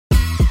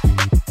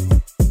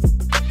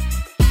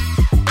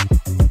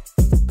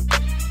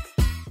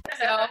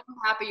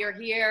happy you're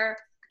here.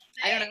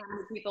 I don't know how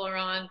many people are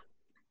on.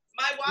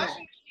 My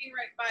washing machine,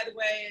 right, by the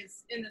way,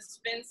 is in the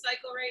spin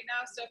cycle right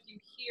now. So if you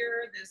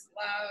hear this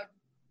loud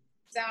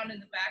sound in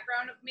the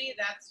background of me,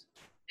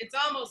 it's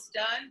almost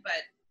done,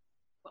 but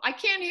I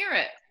can't hear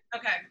it.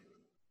 okay.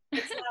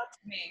 It's loud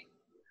to me.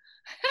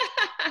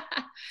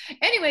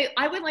 Anyway,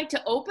 I would like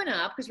to open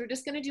up because we're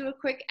just going to do a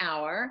quick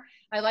hour.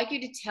 I'd like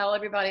you to tell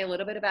everybody a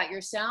little bit about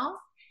yourself,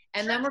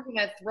 and then we're going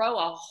to throw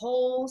a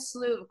whole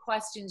slew of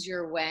questions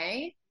your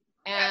way,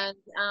 and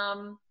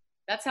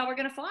that's how we're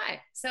going to fly.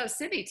 So,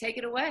 Sibby, take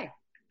it away.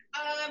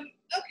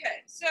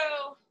 Okay, so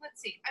let's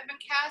see. I've been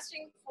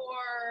casting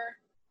for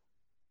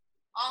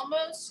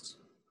almost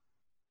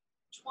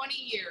 20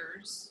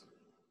 years.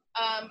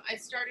 I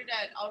started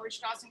at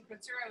Ulrich Dawson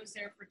Kreutzer. I was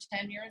there for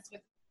 10 years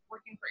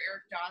working for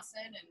Eric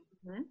Dawson, and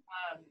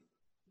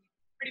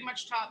pretty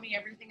much taught me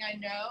everything I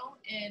know.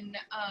 In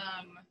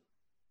I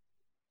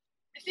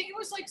think it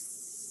was like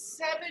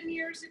 7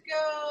 years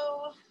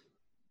ago or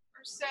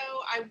so,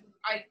 I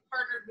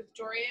partnered with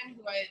Dorian,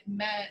 who I had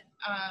met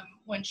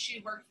when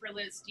she worked for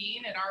Liz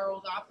Dean at our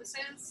old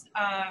offices.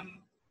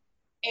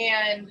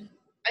 And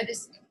I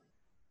just,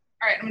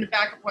 all right, I'm going to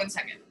back up 1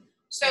 second.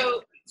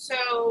 So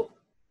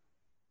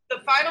the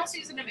final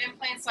season of In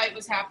Plain Sight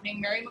was happening.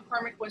 Mary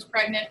McCormick was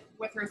pregnant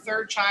with her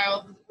third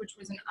child, which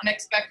was an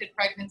unexpected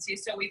pregnancy.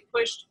 So we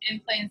pushed In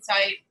Plain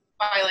Sight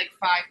by like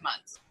 5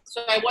 months.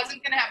 So I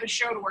wasn't going to have a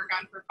show to work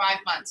on for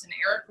 5 months. And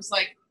Eric was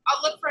like,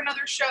 I'll look for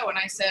another show. And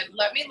I said,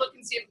 let me look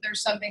and see if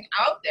there's something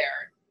out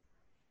there.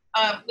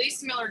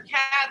 Lisa Miller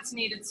Katz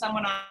needed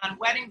someone on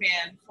Wedding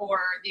Band for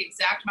the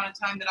exact amount of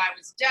time that I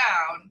was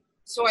down.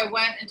 So I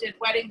went and did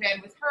Wedding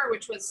Band with her,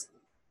 which was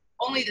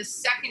only the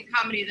second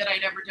comedy that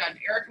I'd ever done.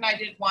 Eric and I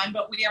did one,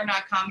 but we are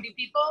not comedy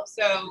people.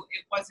 So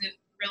it wasn't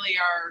really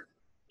our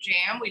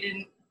jam. We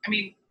did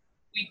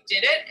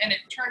it and it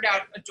turned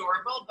out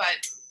adorable,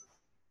 but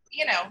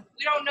you know,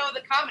 we don't know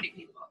the comedy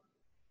people.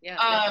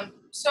 Yeah.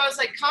 So I was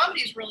like,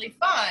 comedy is really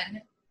fun.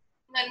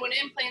 And then when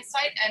In Plain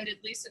Sight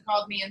ended, Lisa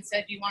called me and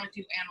said, do you want to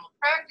do Animal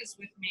Practice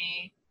with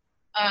me?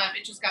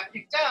 It just got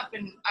picked up,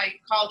 and I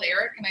called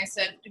Eric and I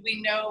said, do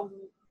we know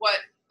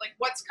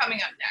what's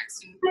coming up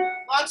next? And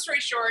long story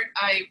short,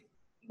 I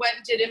went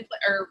and did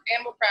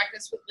Animal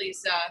Practice with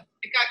Lisa.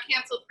 It got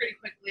canceled pretty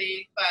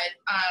quickly, but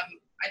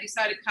I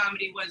decided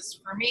comedy was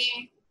for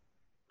me.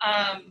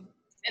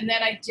 And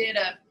then I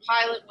did a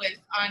pilot with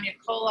Anya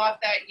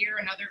Koloff that year,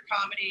 another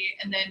comedy.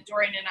 And then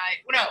Dorian and I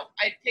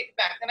picked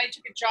back. Then I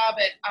took a job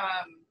at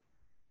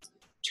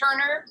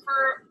Turner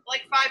for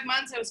like 5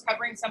 months. I was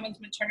covering someone's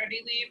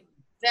maternity leave.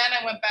 Then I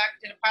went back,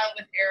 did a pilot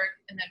with Eric,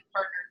 and then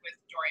partnered with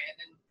Dorian.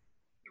 And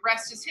the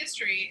rest is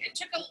history. It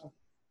took a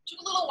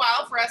little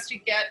while for us to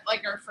get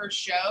like our first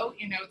show.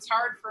 You know, it's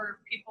hard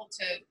for people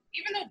to,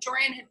 even though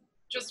Dorian had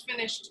just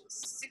finished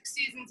 6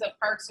 seasons of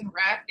Parks and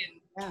Rec and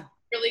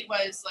really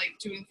was like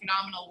doing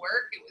phenomenal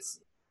work. It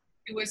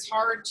was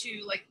hard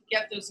to like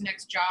get those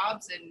next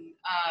jobs. And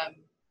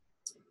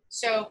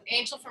so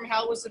Angel from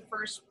Hell was the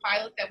first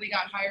pilot that we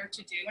got hired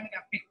to do, and it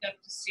got picked up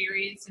to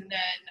series.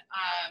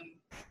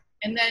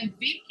 And then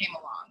Veep came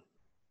along,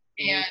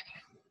 and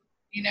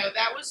you know,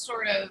 that was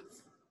sort of,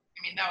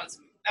 I mean, that was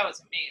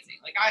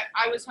amazing. Like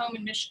I was home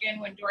in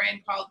Michigan when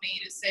Dorian called me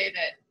to say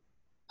that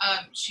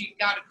she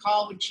got a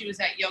call when she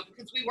was at yoga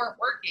because we weren't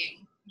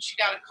working. She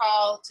got a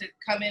call to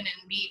come in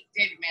and meet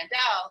David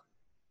Mandel.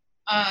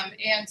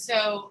 And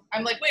so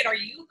I'm like, wait, are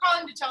you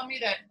calling to tell me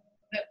that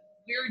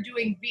we're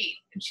doing Veep?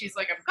 And she's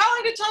like, I'm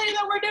calling to tell you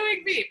that we're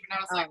doing Veep. And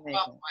I was like, amazing.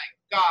 Oh my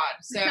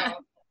God. So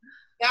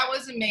that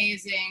was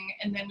amazing.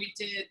 And then we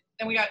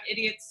got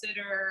Idiot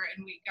Sitter,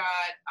 and we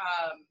got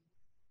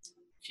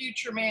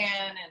Future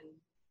Man, and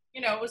you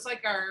know, it was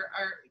like our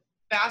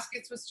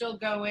Baskets was still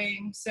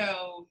going.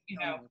 So, you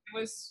know, it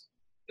was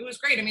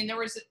great. I mean, there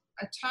was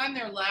a time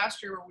there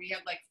last year where we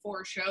had like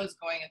 4 shows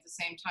going at the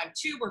same time.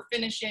 2 were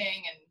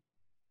finishing, and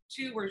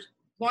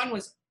one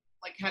was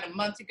like had a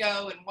month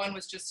ago, and one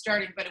was just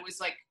starting, but it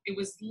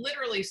was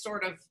literally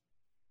sort of,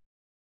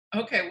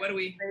 okay, what do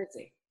we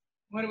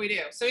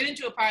do? So we didn't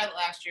do a pilot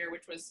last year,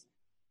 which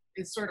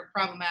is sort of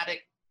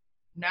problematic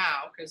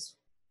now, because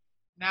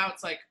now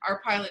it's like our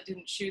pilot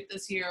didn't shoot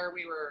this year.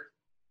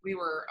 We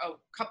were a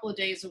couple of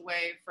days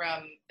away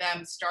from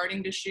them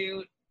starting to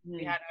shoot.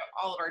 We had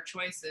all of our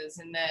choices,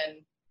 and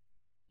then,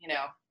 you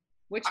know.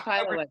 Which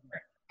pilot was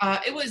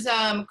it? It was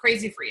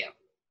Crazy for You.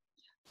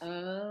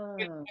 Oh.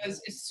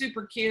 It's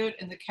super cute,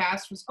 and the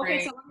cast was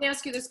great. Okay, so let me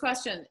ask you this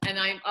question, and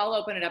I'll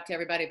open it up to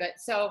everybody. But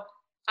so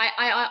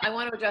I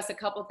want to address a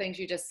couple things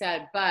you just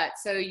said. But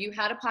so you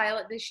had a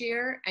pilot this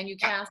year, and you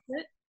cast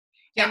it.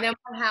 Yeah. And then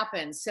what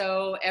happened?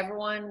 So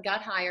everyone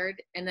got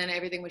hired, and then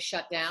everything was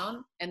shut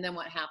down. And then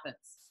what happens?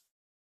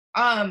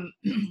 Does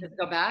it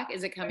go back?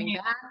 Is it coming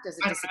back? Does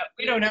it disappear?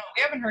 We don't know.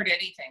 We haven't heard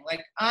anything.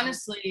 Like,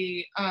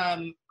 honestly,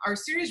 our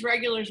series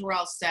regulars were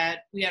all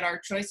set. We had our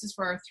choices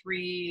for our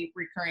 3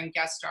 recurring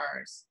guest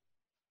stars.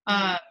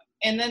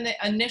 And then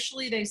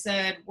initially they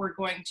said, we're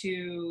going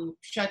to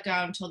shut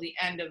down till the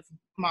end of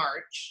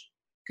March,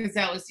 because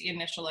that was the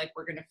initial, like,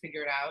 we're going to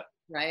figure it out.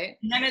 Right.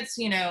 And then it's,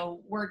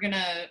 we're going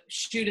to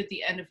shoot at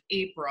the end of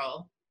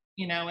April,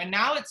 and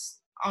now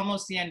it's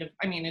almost the end of,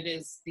 it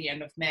is the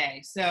end of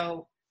May.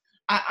 So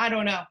I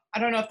don't know. I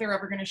don't know if they're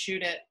ever going to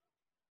shoot it.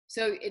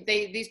 So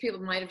these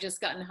people might have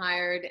just gotten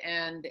hired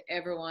and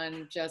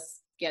everyone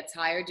just gets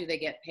hired. Do they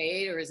get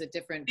paid, or is it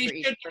different They for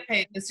each should get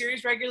paid. The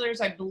series regulars,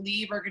 I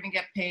believe, are going to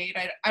get paid.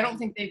 I don't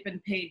think they've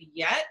been paid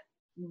yet.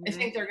 Mhm. I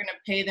think they're going to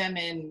pay them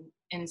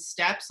in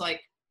steps,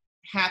 like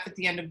half at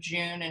the end of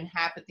June and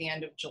half at the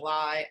end of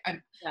July. I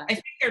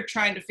think they're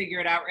trying to figure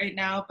it out right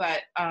now,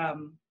 but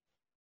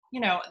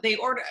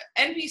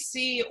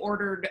NBC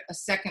ordered a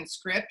second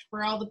script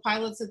for all the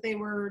pilots that they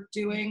were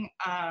doing.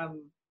 I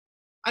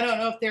don't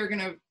know if they're going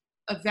to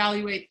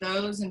evaluate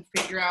those and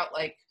figure out,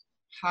 like,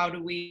 how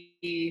do we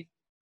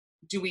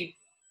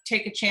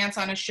take a chance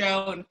on a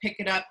show and pick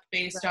it up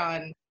based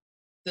on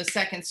the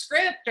second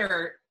script,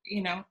 or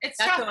it's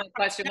that's tough. what my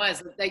question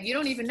was, that you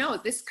don't even know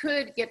this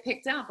could get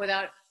picked up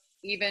without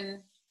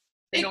even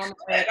the normal.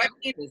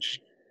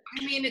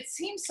 It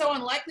seems so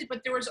unlikely,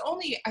 but there was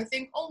only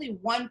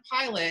one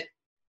pilot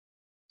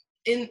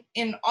in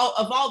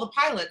all the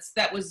pilots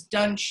that was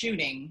done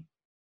shooting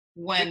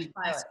when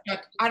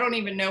I don't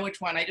even know which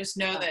one. I just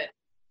know that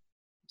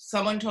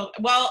someone told,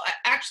 well,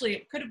 actually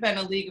it could have been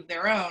A League of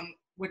Their Own,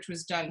 which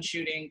was done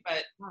shooting,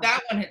 but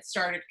that one had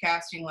started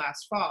casting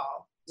last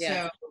fall.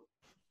 So,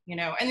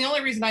 and the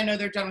only reason I know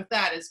they're done with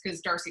that is because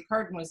Darcy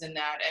Carden was in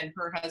that, and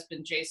her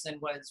husband Jason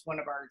was one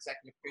of our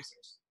executive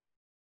producers.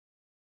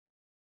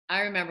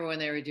 I remember when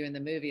they were doing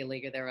the movie A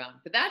League of Their Own,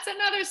 but that's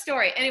another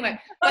story. Anyway,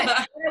 but what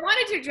I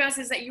wanted to address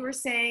is that you were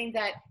saying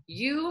that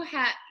you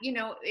had,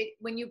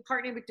 when you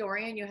partnered with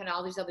Dorian, you had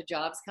all these other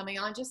jobs coming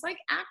on, just like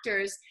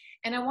actors.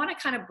 And I want to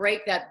kind of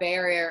break that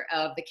barrier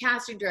of the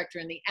casting director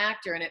and the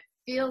actor. And it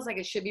feels like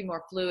it should be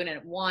more fluid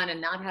and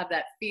and not have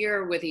that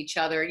fear with each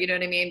other. You know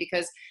what I mean?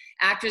 Because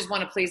actors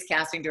want to please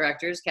casting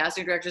directors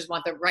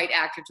want the right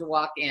actor to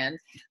walk in.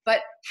 But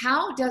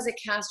how does a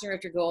casting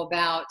director go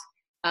about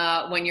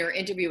when you're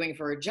interviewing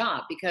for a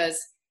job? Because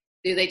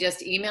do they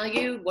just email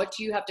you? What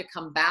do you have to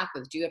come back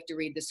with? Do you have to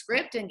read the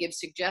script and give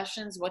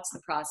suggestions? What's the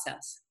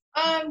process?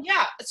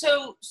 Yeah.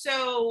 So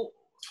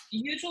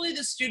usually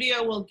the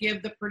studio will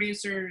give the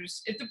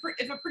producers, if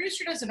a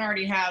producer doesn't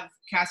already have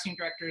casting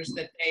directors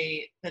that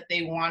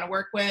they want to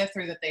work with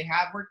or that they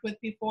have worked with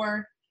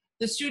before,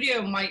 the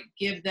studio might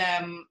give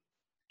them,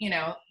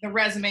 the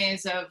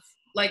resumes of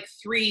like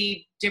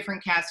 3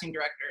 different casting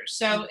directors.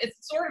 So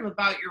it's sort of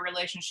about your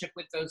relationship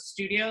with those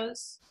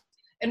studios.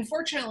 And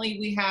fortunately,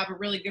 we have a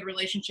really good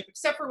relationship,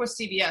 except for with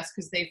CBS,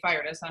 because they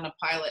fired us on a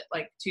pilot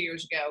like 2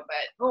 years ago.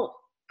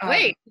 But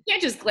wait, you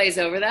can't just glaze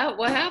over that.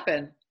 What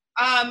happened?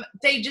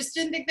 They just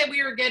didn't think that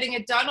we were getting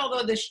it done,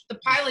 although the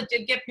pilot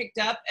did get picked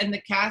up, and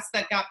the cast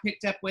that got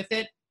picked up with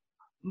it,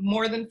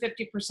 more than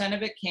 50%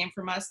 of it came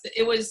from us.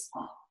 It was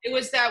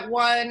that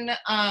one,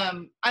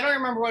 I don't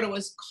remember what it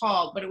was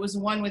called, but it was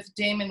one with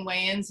Damon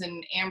Wayans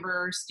and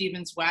Amber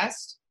Stevens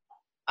West.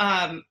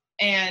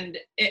 And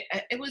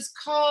it was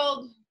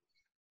called,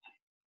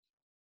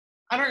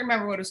 I don't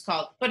remember what it was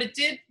called, but it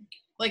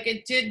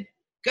did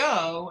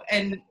go,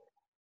 and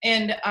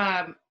they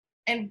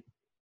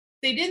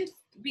didn't,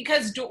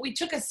 because we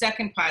took a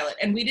second pilot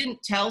and we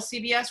didn't tell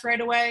CBS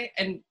right away,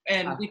 and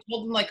we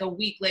told them like a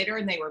week later,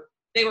 and they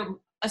were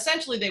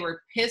essentially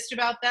pissed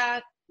about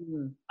that.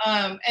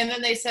 And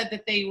then they said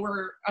that they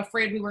were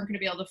afraid we weren't going to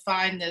be able to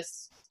find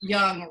this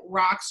young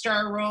rock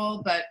star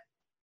role, but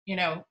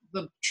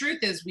the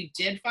truth is we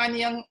did find the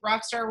young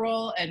rock star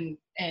role, and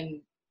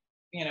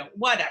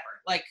whatever,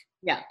 like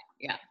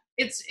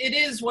it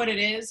is what it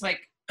is, like.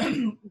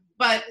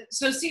 But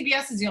so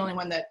CBS is the only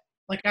one that,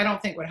 like, I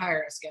don't think would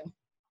hire us again.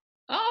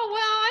 Oh,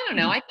 well, I don't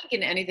know. I think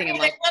in anything in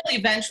life. They will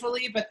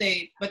eventually, but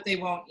they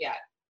won't yet.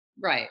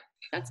 Right.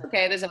 That's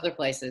okay. There's other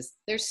places.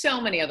 There's so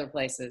many other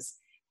places.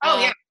 Oh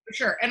yeah, for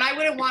sure. And I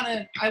wouldn't want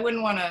to,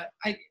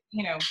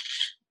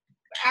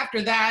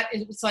 after that,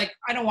 it's like,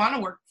 I don't want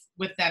to work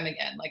with them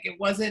again. Like it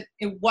wasn't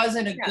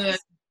good.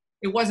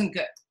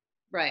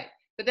 Right.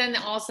 But then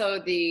also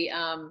the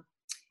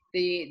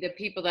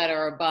people that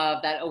are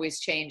above, that always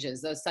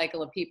changes. Those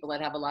cycle of people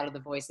that have a lot of the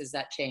voices,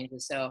 that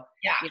changes. So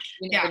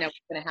you never know what's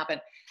going to happen.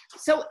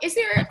 So is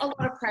there a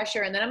lot of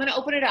pressure? And then I'm going to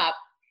open it up.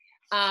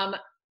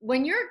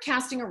 When you're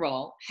casting a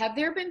role, have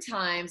there been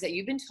times that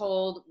you've been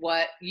told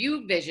what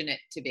you vision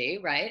it to be,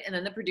 right? And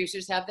then the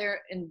producers have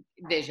their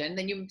vision,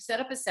 then you set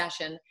up a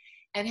session.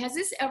 And has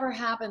this ever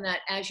happened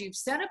that as you've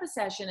set up a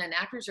session and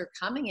actors are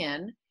coming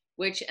in,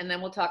 and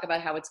then we'll talk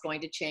about how it's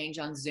going to change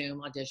on Zoom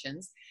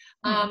auditions,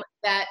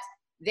 that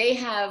they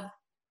have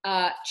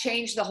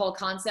changed the whole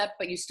concept,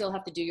 but you still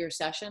have to do your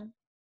session?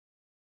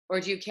 Or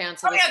do you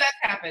cancel? Oh, yeah, that's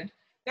happened.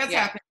 That's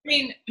happened. I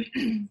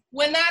mean,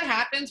 when that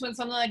happens, when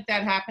something like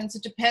that happens,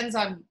 it depends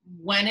on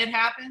when it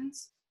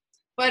happens.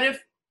 But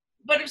if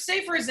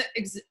say for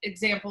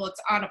example,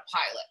 it's on a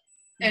pilot,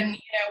 and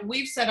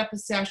we've set up a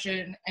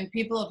session and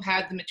people have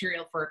had the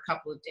material for a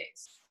couple of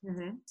days,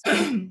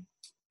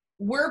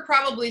 we're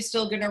probably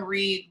still going to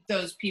read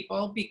those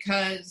people,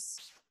 because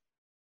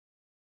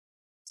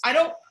I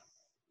don't,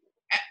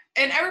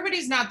 and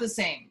everybody's not the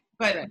same,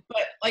 but Right.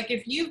 but like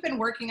if you've been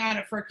working on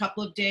it for a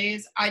couple of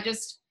days,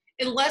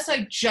 unless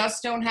I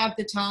just don't have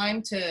the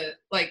time to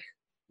like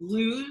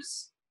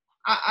lose,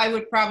 I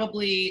would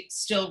probably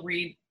still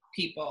read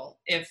people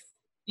if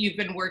you've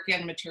been working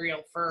on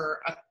material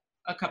for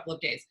a couple of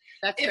days.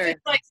 That's If very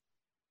it's like,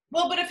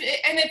 well, but if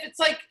it's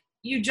like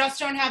you just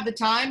don't have the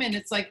time and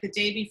it's like the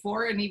day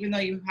before, and even though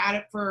you've had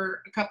it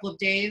for a couple of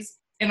days,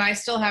 and I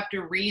still have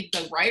to read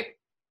the right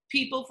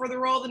people for the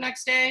role the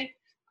next day,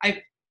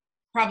 I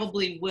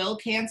probably will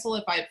cancel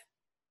if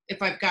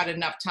I've got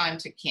enough time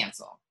to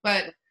cancel.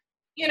 But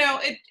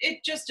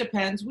it just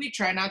depends. We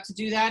try not to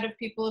do that if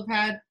people have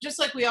had, just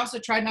like we also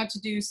try not to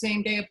do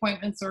same day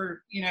appointments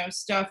or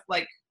stuff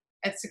like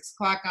at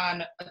 6:00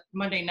 on a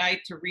Monday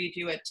night to read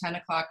you at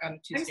 10:00 on a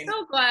Tuesday.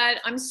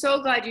 I'm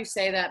so glad you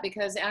say that,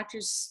 because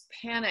actors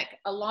panic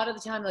a lot of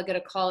the time. They'll get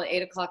a call at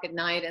 8:00 at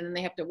night, and then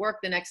they have to work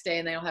the next day,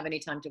 and they don't have any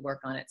time to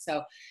work on it.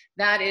 So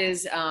that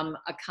is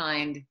a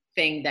kind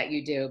thing that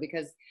you do,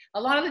 because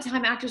a lot of the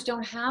time actors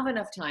don't have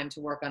enough time to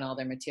work on all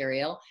their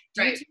material.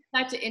 Do you take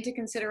that into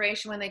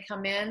consideration when they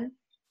come in?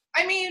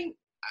 I mean,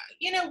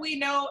 we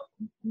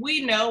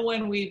know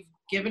when we've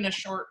given a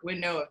short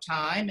window of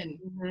time, and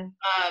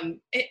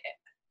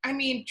I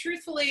mean,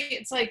 truthfully,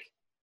 it's like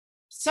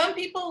some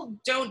people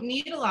don't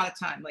need a lot of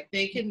time. Like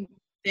they can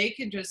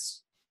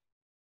just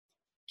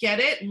get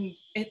it, and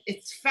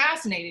it's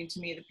fascinating to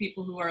me, the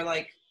people who are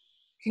like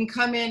can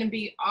come in and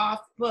be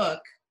off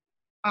book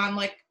on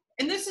like,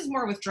 and this is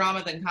more with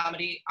drama than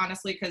comedy,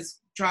 honestly, because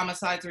drama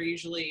sides are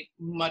usually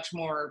much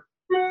more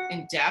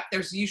in depth.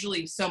 There's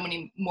usually so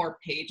many more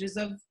pages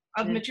of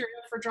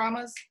material for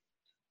dramas,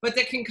 but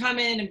they can come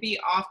in and be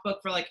off book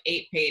for like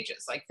 8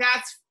 pages. Like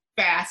that's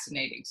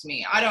fascinating to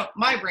me.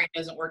 My brain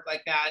doesn't work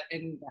like that.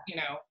 And,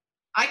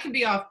 I can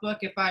be off book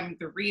if I'm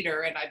the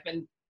reader and I've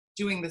been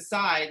doing the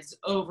sides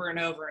over and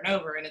over and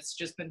over, and it's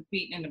just been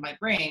beaten into my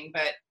brain.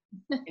 But,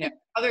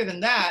 other than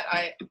that,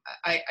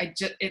 I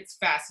just, it's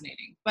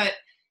fascinating. But,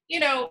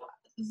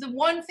 the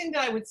one thing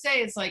that I would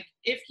say is like,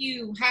 if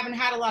you haven't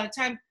had a lot of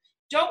time,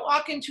 don't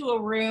walk into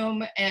a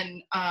room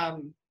and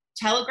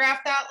telegraph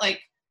that.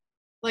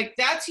 Like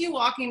that's you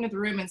walking into the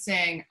room and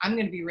saying, I'm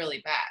going to be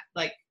really bad.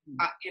 Like,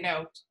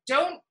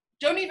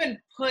 don't even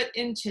put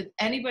into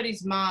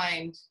anybody's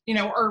mind,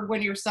 or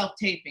when you're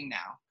self-taping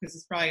now, because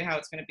it's probably how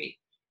it's going to be.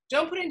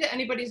 Don't put into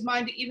anybody's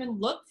mind to even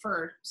look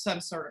for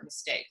some sort of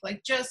mistake.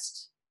 Like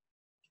just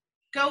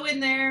go in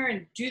there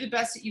and do the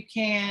best that you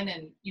can,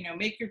 and,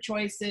 make your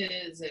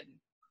choices. And,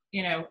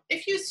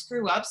 if you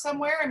screw up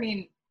somewhere, I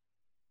mean,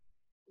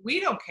 we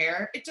don't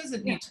care. It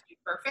doesn't need to be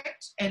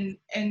perfect. And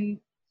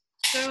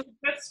so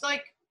just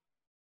like,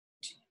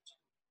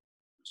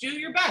 do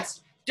your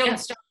best. Don't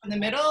stop in the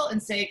middle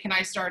and say, can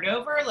I start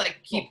over? Like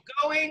keep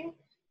going,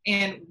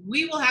 and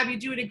we will have you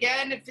do it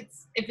again if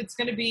it's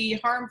going to be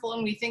harmful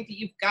and we think that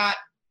you've got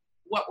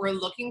what we're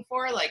looking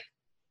for. Like,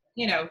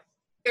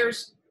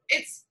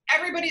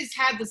 everybody's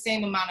had the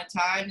same amount of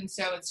time, and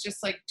so it's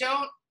just like,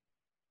 don't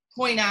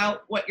point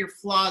out what your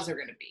flaws are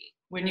going to be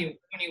when you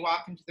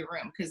walk into the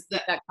room, because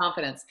that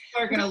confidence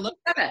are going to look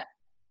at it.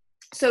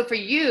 So for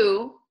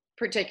you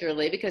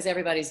particularly, because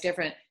everybody's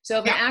different, so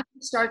if an actor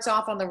starts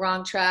off on the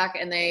wrong track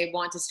and they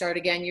want to start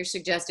again, you're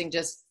suggesting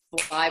just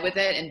fly with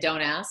it and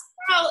don't ask?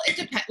 Well, it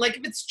depends. Like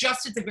if it's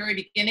just at the very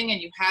beginning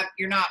and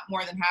you're not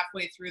more than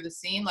halfway through the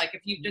scene, like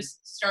if you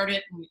just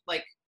started and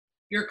like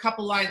you're a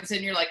couple lines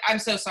in, you're like, I'm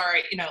so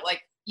sorry,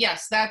 like,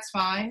 yes, that's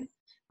fine.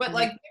 But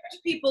like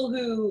there's people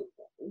who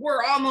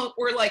we're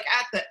like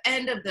at the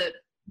end of it,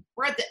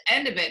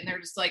 and they're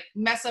just like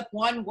mess up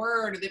one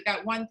word, or they've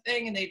got one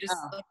thing and they just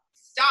like,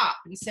 stop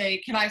and say,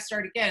 can I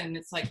start again? And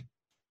it's like,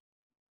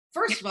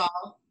 first of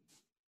all,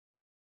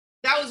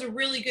 that was a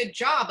really good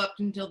job up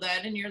until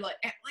then. And you're like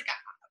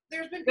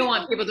there's been people, you don't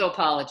want people to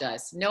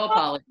apologize. No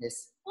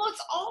apologies. Well,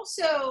 it's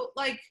also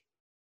like,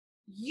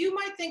 you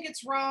might think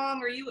it's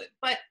wrong,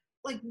 but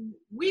like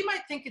we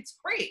might think it's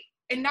great.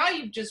 And now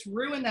you've just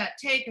ruined that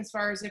take, as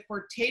far as if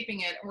we're taping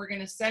it and we're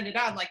going to send it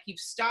on, like you've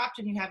stopped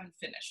and you haven't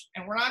finished,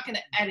 and we're not going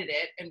to edit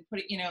it and put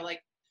it,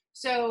 like,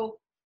 so,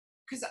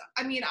 because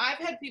I mean, I've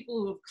had people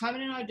who have come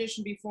in an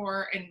audition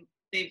before and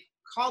they've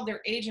called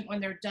their agent when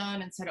they're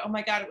done and said, oh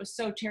my God, it was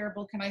so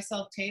terrible. Can I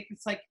self-tape?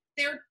 It's like,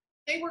 they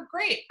were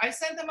great. I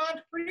sent them on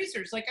to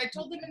producers. Like I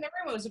told them in the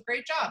room, it was a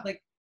great job.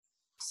 Like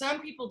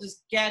some people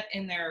just get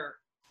in their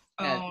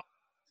own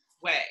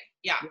way.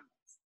 Yeah.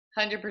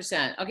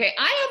 100%. Okay,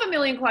 I have a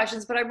million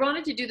questions, but I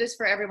wanted to do this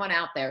for everyone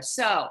out there.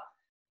 So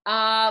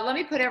let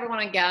me put everyone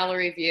on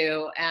gallery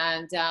view.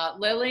 And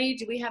Lily,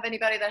 do we have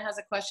anybody that has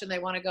a question they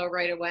want to go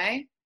right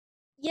away?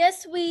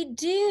 Yes, we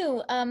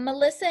do.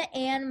 Melissa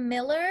Ann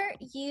Miller,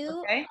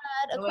 you had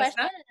a Melissa?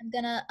 question. I'm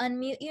going to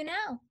unmute you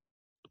now.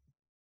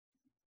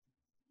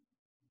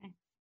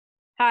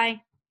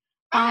 Hi.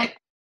 Hi.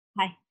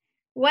 Hi.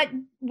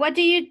 What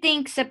do you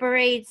think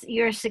separates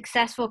your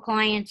successful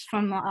clients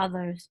from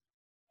others?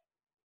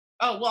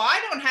 Oh, well,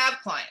 I don't have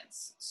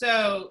clients.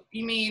 So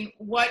you mean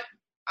what?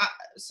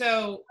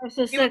 So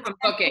from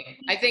booking.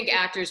 I think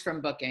actors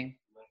from booking.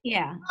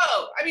 Yeah.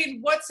 Oh, I mean,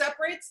 what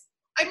separates?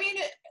 I mean,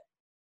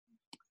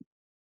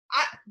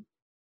 I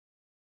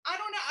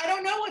don't know. I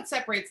don't know what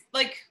separates,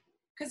 like,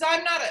 because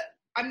I'm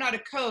not a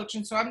coach,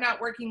 and so I'm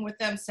not working with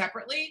them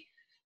separately.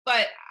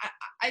 But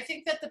I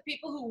think that the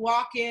people who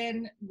walk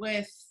in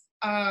with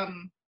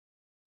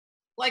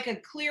like a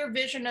clear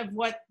vision of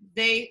what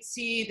they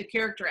see the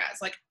character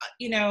as, like,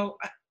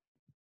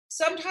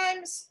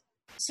 sometimes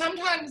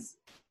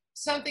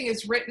something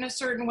is written a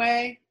certain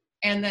way,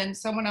 and then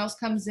someone else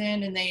comes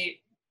in and they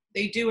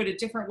do it a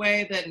different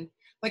way than,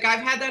 like, I've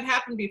had that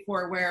happen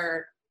before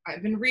where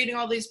I've been reading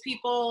all these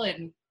people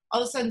and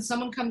all of a sudden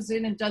someone comes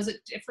in and does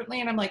it differently,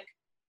 and I'm like,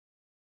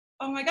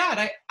 oh my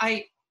God,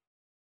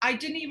 I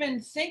didn't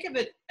even think of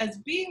it as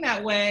being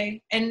that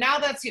way, and now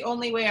that's the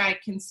only way I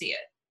can see it.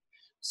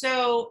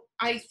 So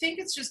I think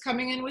it's just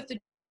coming in with the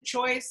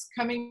choice,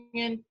 coming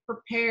in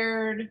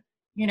prepared,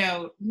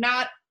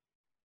 not,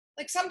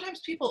 like,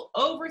 sometimes people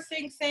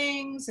overthink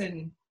things,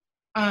 and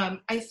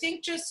I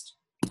think just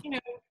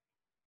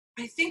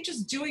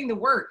doing the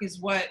work is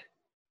what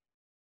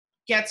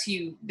gets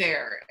you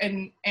there.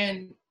 And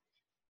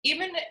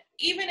even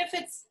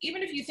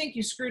if you think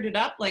you screwed it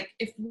up, like,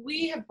 if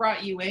we have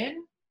brought you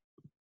in,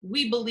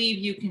 we believe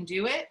you can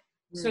do it,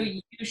 so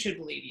you should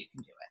believe you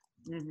can do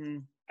it. Mm-hmm.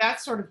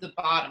 That's sort of the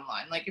bottom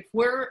line. Like, if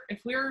we're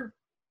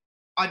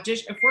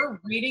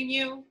reading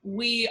you,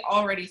 we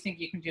already think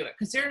you can do it,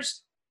 because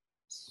there's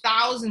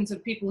thousands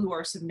of people who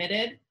are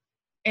submitted,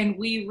 and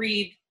we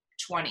read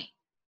 20.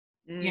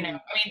 I mean,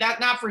 that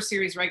not for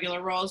series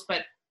regular roles,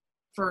 but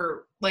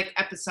for, like,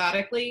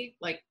 episodically,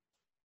 like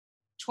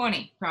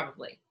 20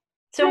 probably.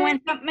 So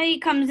when somebody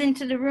comes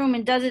into the room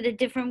and does it a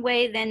different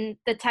way than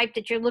the type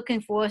that you're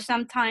looking for,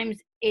 sometimes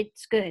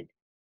it's good.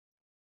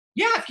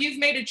 Yeah, if you've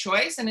made a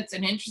choice and it's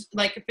an interest,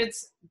 like, if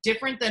it's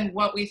different than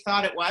what we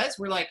thought it was,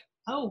 we're like,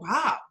 oh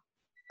wow,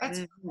 that's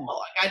cool.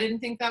 Like, I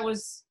didn't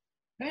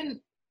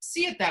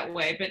see it that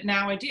way, but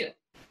now I do.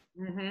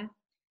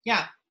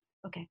 Yeah.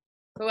 Okay.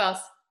 Who else?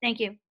 Thank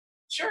you.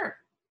 Sure.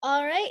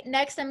 All right.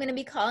 Next, I'm going to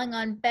be calling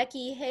on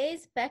Becky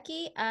Hayes.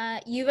 Becky,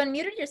 you've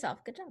unmuted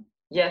yourself. Good job.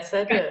 Yes,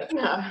 I did.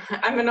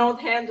 I'm an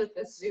old hand at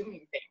this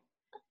Zooming thing.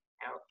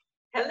 Oh.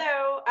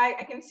 Hello.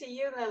 I can see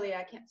you, Lily.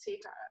 I can't see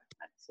her.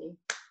 Let's see.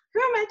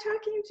 Who am I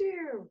talking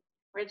to?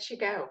 Where'd she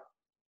go?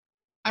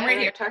 I'm right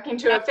here. Talking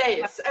to a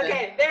face.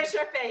 Okay, there's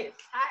your face.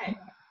 Hi.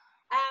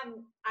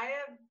 I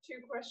have two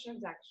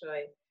questions,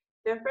 actually.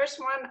 The first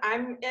one,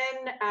 I'm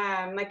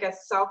in like a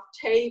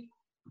self-tape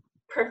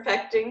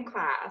perfecting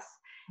class.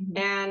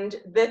 And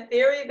the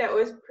theory that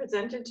was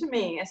presented to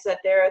me is that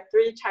there are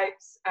three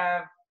types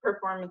of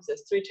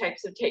performances, three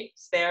types of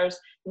tapes. There's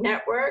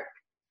network,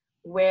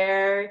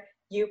 where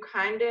you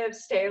kind of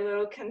stay a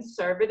little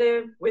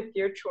conservative with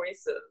your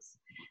choices.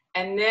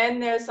 And then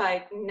there's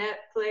like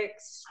Netflix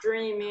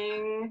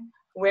streaming,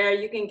 where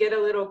you can get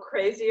a little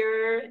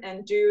crazier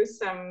and do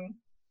some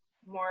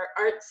more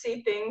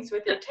artsy things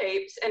with your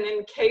tapes. And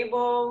in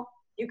cable,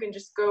 you can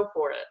just go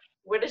for it.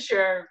 What are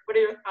your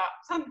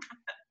thoughts on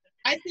that?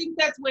 I think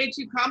that's way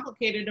too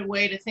complicated a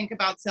way to think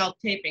about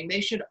self-taping.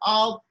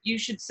 You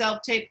should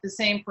self-tape the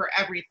same for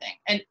everything,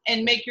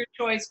 and make your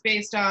choice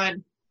based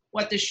on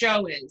what the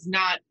show is,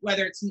 not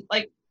whether it's,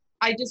 like,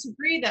 I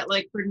disagree that,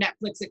 like, for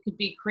Netflix it could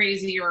be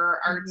crazier or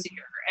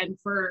artsier, and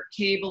for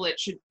cable it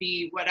should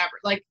be whatever.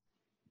 Like,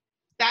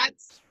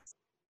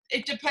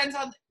 it depends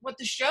on what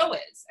the show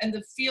is and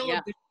the feel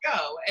of the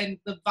show and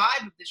the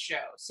vibe of the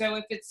show. So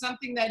if it's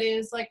something that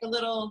is, like, a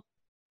little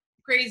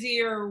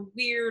crazy or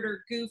weird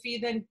or goofy,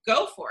 then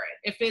go for it.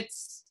 If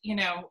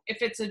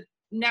it's a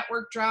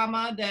network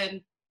drama,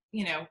 then,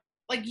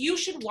 like, you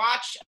should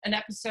watch an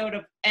episode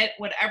of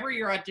whatever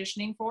you're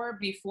auditioning for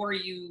before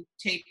you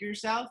tape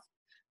yourself.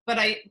 But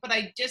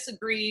I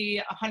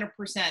disagree 100%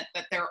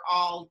 that they're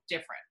all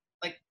different.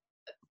 Like,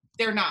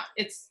 they're not.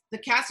 It's the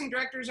casting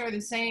directors are the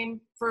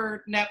same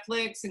for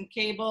Netflix and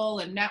cable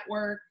and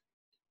network.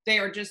 They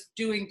are just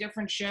doing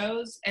different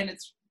shows, and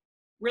it's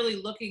really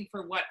looking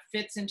for what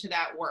fits into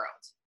that world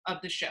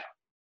of the show.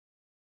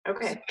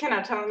 Okay. Can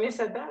I tell him you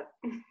said that?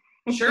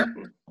 Sure.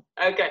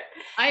 Okay.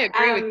 I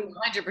agree with you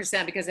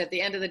 100%, because at the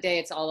end of the day,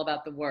 it's all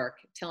about the work,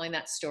 telling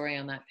that story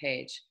on that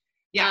page.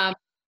 Yeah.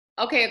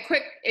 Okay,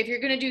 if you're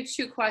going to do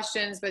 2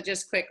 questions, but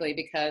just quickly,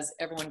 because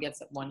everyone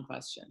gets 1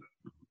 question.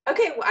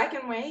 Okay, well, I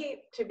can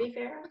wait, to be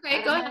fair.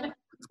 Okay, go ahead.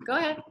 Go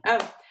ahead.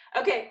 Oh,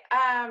 okay.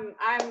 I'm,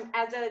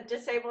 as a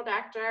disabled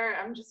actor,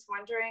 I'm just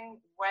wondering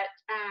what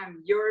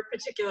your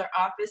particular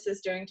office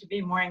is doing to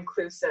be more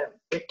inclusive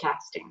with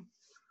casting.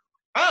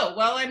 Oh,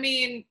 well, I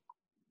mean,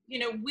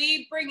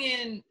 we bring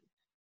in,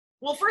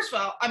 well, first of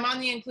all, I'm on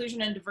the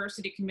Inclusion and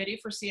Diversity Committee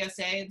for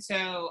CSA. And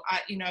so,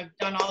 I've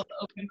done all the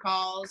open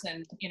calls,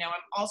 and, I'm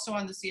also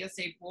on the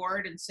CSA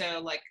board. And so,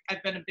 like,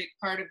 I've been a big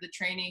part of the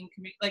training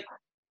committee. Like,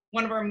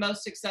 one of our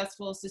most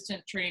successful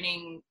assistant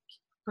training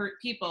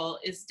people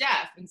is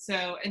deaf.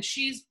 And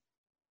she's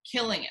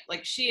killing it.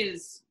 Like,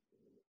 she's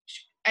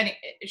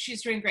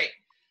doing great.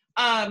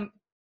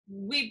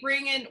 we've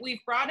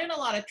brought in a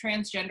lot of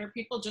transgender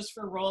people just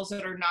for roles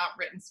that are not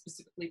written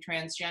specifically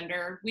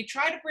transgender. We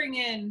try to bring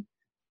in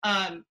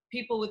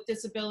people with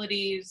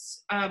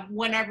disabilities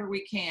whenever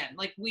we can.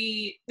 Like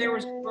there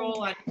was a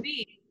role on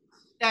V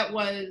that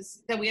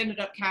we ended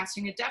up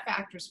casting a deaf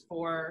actress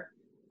for.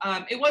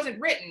 It wasn't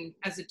written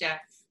as a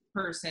deaf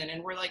person,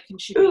 and we're like, can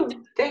she be deaf?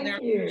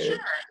 Thank you. Sure.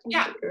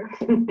 Yeah.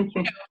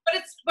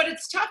 But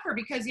it's tougher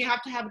because you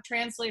have to have a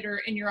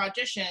translator in your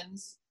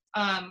auditions,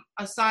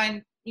 a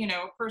sign,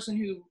 a person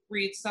who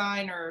reads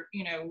sign, or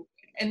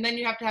and then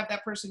you have to have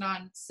that person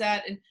on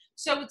set, and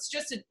so it's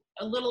just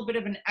a little bit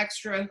of an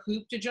extra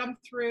hoop to jump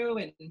through,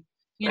 and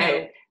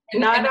right.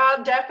 Not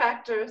all deaf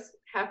actors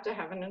have to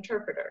have an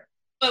interpreter.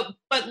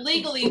 But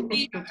legally,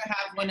 we have to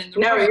have one in the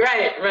room. No,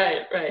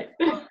 right.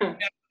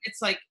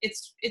 It's like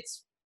it's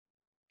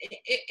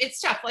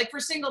tough. Like for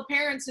single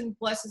parents in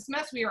Bless This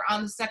Mess, we were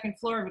on the second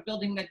floor of a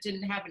building that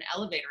didn't have an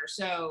elevator.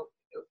 So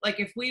like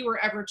if we were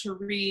ever to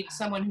read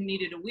someone who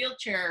needed a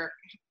wheelchair,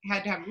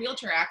 had to have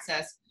wheelchair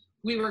access,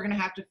 we were going to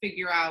have to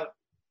figure out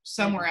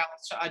somewhere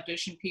else to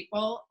audition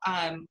people.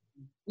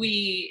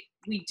 We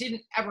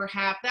didn't ever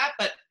have that,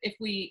 but if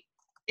we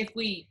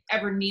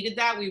ever needed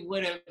that, we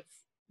would have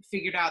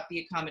figured out the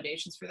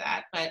accommodations for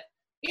that. But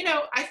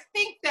I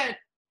think that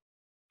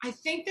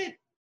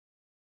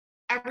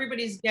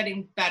everybody's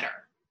getting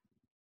better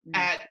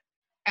at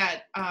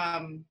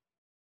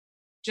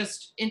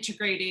just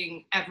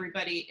integrating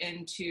everybody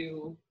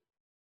into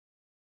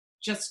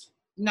just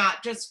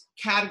not just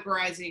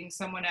categorizing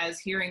someone as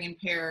hearing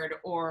impaired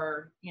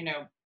or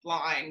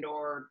blind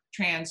or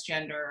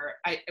transgender.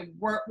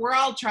 We're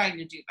all trying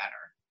to do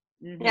better.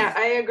 Mm-hmm. Yeah,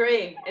 I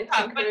agree. It's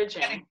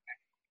encouraging.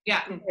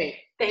 Yeah.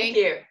 Thank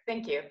you.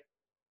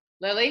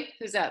 Lily,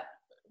 who's up?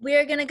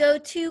 We're going to go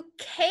to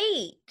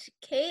Kate.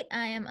 Kate,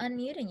 I am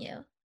unmuting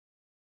you.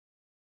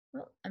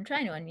 Oh, I'm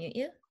trying to unmute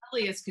you.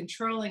 Lily is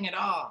controlling it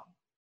all.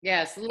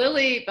 Yes,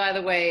 Lily, by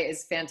the way,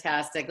 is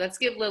fantastic. Let's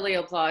give Lily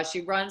applause.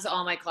 She runs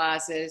all my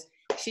classes.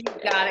 She's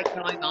got it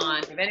going on.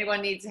 If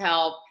anyone needs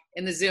help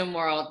in the Zoom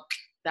world,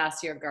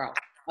 that's your girl.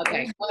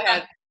 Okay, go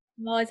ahead.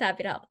 I'm always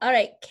happy to help. All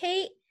right,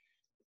 Kate.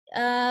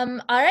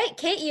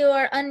 Kate, you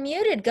are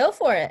unmuted. Go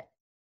for it.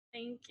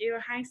 Thank you.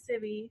 Hi,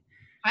 Sibby.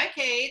 Hi,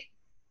 Kate.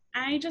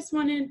 I just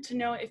wanted to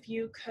know if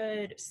you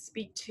could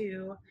speak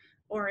to,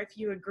 or if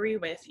you agree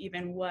with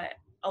even what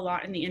a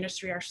lot in the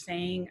industry are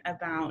saying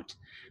about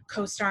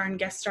co-star and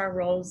guest star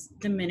roles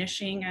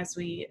diminishing as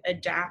we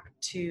adapt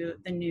to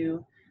the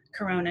new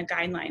Corona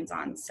guidelines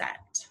on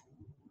set.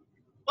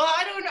 Well,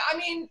 I don't know. I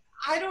mean,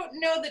 I don't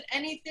know that I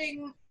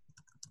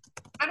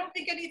don't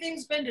think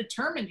anything's been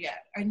determined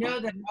yet. I know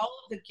that all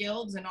of the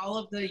guilds and all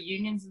of the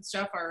unions and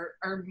stuff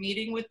are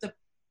meeting with the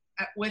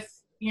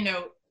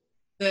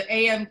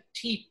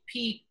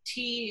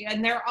AMTPT,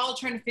 and they're all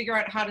trying to figure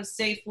out how to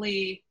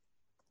safely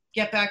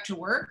get back to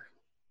work.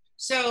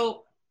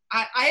 So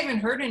I haven't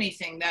heard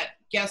anything that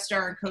guest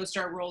star and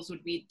co-star roles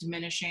would be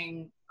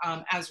diminishing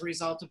as a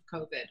result of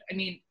COVID. I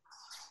mean,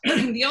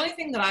 the only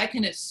thing that I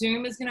can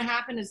assume is going to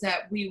happen is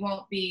that we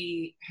won't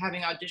be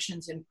having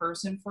auditions in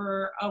person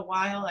for a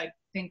while. I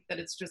think that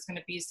it's just going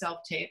to be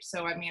self-tape.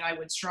 So, I mean, I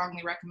would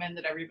strongly recommend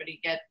that everybody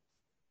get,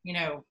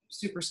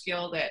 super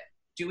skilled at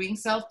doing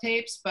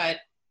self-tapes. But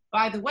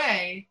by the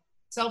way,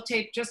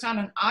 self-tape just on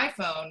an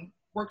iPhone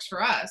works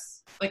for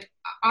us. Like,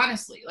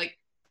 honestly, like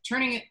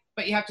turning it,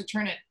 but you have to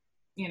turn it,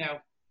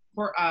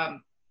 for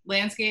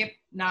landscape,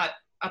 not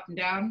up and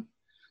down.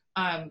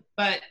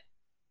 But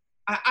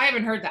I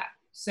haven't heard that.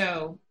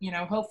 So,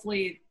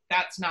 hopefully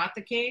that's not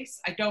the case.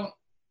 I don't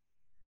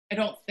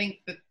think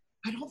that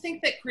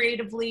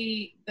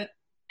creatively that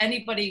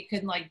anybody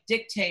can like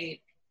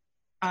dictate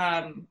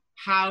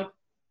how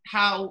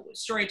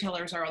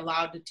storytellers are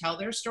allowed to tell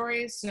their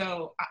stories.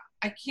 So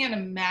I can't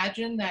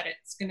imagine that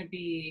it's going to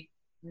be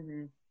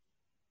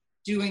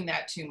doing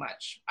that too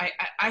much.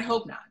 I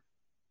hope not.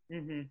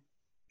 Mm-hmm.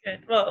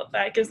 Good. Well,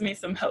 that gives me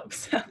some hope.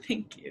 So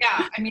thank you.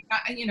 Yeah. I mean,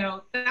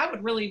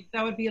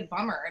 that would be a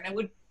bummer, and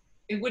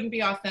it wouldn't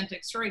be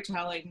authentic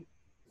storytelling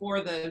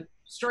for the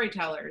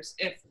storytellers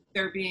if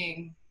they're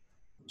being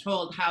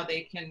told how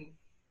they can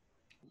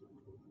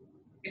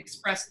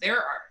express their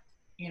art,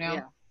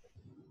 Yeah.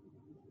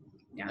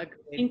 Agreed.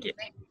 Thank you.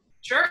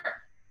 Sure.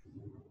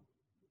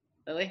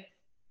 Lily?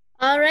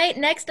 All right,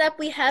 next up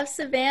we have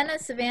Savannah.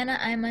 Savannah,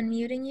 I'm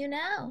unmuting you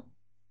now.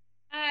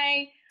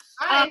 Hi.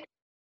 Hi.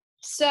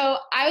 So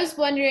I was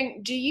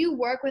wondering, do you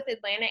work with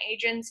Atlanta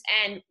agents,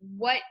 and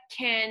what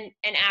can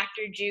an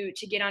actor do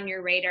to get on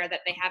your radar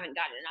that they haven't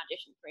gotten an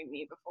audition from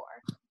you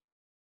before?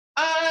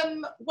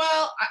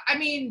 Well, I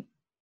mean,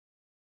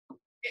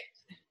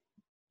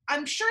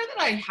 I'm sure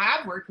that I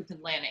have worked with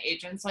Atlanta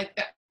agents like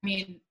that. I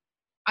mean,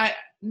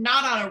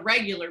 not on a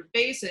regular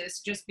basis,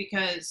 just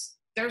because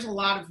there's a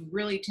lot of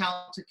really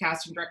talented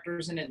casting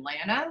directors in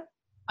Atlanta.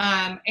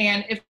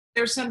 And if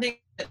there's something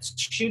that's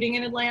shooting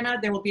in Atlanta,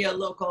 there will be a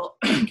local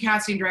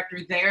casting director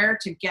there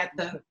to get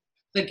the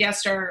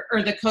guest star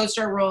or the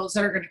co-star roles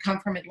that are going to come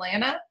from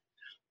Atlanta.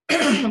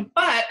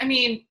 But I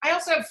mean, I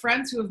also have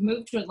friends who have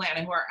moved to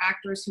Atlanta who are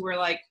actors who are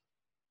like,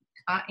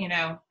 you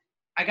know,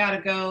 I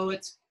gotta go.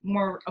 It's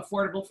more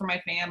affordable for my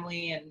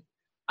family. And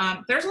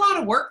there's a lot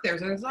of work there.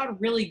 There's a lot of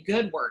really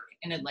good work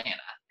in Atlanta.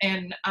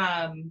 And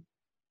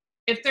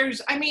if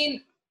there's, I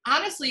mean,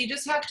 honestly, you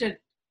just have to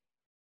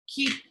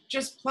keep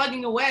just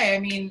plugging away. I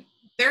mean,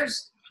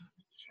 there's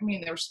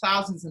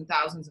thousands and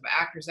thousands of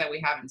actors that we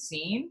haven't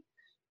seen,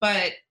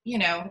 but you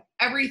know,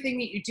 everything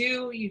that you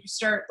do, you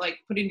start like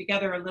putting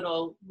together a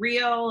little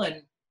reel.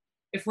 And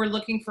if we're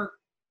looking for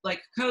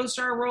like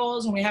co-star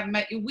roles and we haven't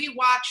met you, we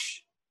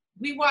watch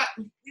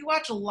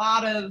a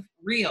lot of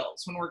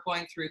reels when we're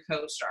going through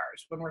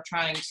co-stars, when we're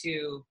trying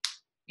to,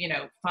 you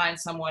know, find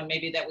someone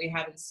maybe that we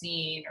haven't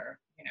seen, or,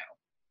 you know.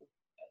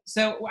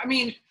 So, I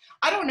mean,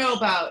 I don't know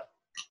about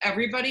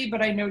everybody,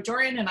 but I know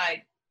Dorian and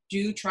I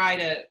do try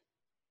to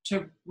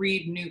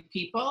read new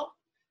people.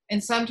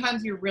 And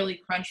sometimes you're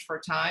really crunched for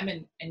time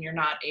and you're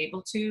not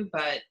able to,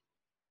 but,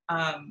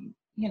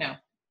 you know,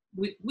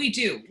 we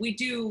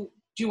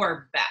do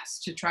our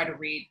best to try to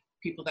read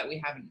people that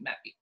we haven't met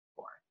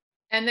before.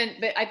 And then,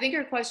 but I think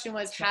her question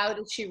was, how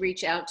did she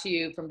reach out to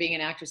you from being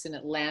an actress in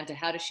Atlanta?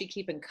 How does she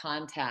keep in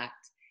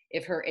contact?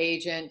 If her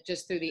agent,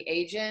 just through the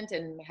agent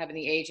and having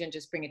the agent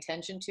just bring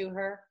attention to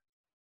her?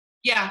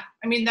 Yeah,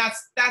 I mean,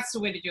 that's the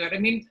way to do it. I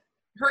mean,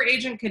 her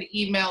agent could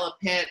email a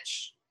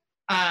pitch.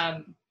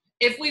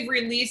 If we've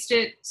released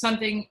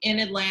something in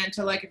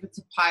Atlanta, like if it's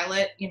a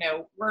pilot, you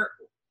know, we're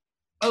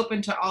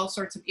open to all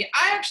sorts of,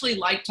 I actually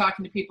like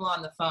talking to people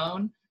on the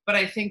phone, but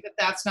I think that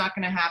that's not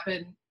going to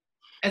happen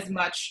as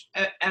much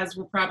as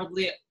we're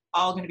probably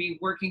all going to be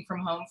working from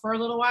home for a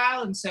little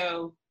while. And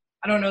so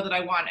I don't know that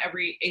I want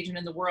every agent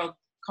in the world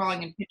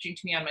calling and pitching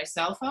to me on my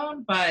cell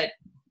phone, but,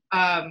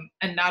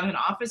 and not an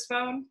office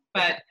phone,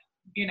 but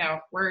you know,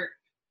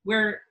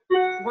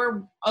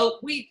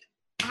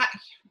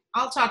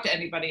 I'll talk to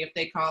anybody if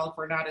they call, if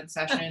we're not in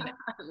session.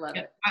 I love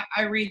it.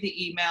 I read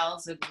the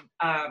emails, and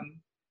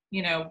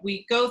you know,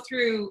 we go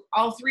through,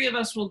 all three of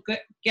us will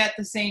get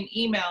the same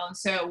email. And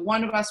so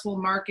one of us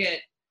will mark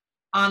it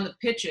on the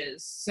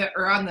pitches,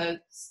 or on the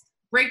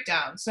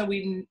breakdown. So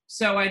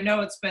I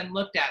know it's been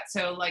looked at.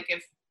 So like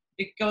if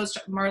it goes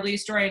to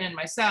Marlise, Dorian, and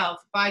myself,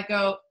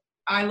 if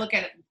I look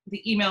at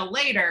the email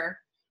later,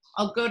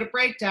 I'll go to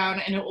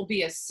breakdown and it will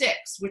be a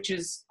 6, which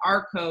is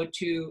our code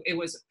to, it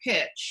was a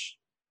pitch,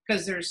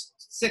 because there's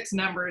 6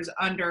 numbers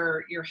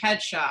under your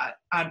headshot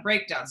on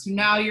breakdown. So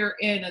now you're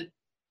in a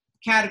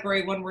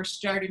category when we're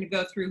starting to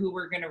go through who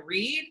we're going to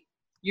read,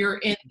 you're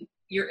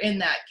in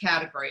that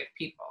category of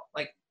people.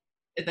 Like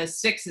the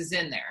 6 is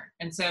in there.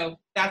 And so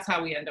that's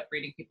how we end up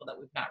reading people that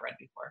we've not read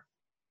before.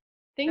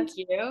 Thank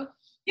you.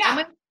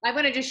 Yeah. I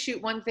want to just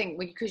shoot one thing,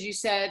 because you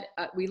said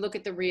we look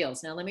at the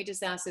reels. Now, let me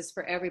just ask this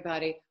for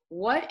everybody.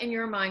 What in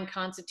your mind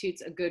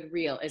constitutes a good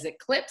reel? Is it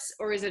clips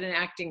or is it an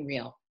acting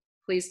reel?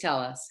 Please tell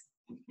us.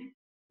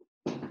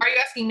 Are you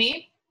asking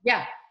me?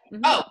 Yeah.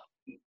 Mm-hmm. Oh,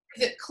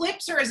 is it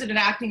clips or is it an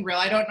acting reel?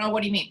 I don't know.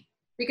 What do you mean?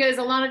 Because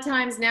a lot of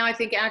times now I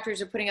think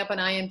actors are putting up on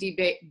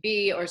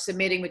IMDb or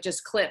submitting with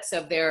just clips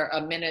of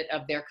a minute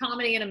of their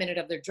comedy and a minute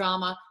of their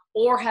drama,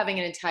 or having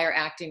an entire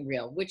acting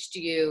reel. Which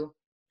do you?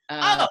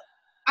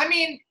 I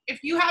mean,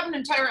 if you have an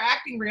entire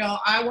acting reel,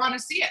 I want to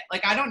see it.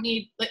 Like, I don't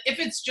need,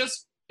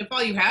 if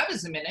all you have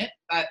is a minute,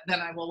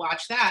 then I will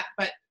watch that.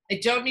 But I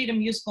don't need a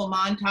musical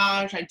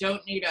montage. I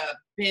don't need a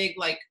big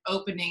like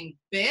opening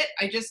bit.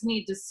 I just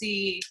need to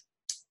see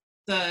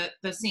the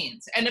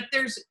scenes. And if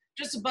there's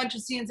just a bunch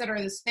of scenes that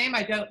are the same,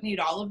 I don't need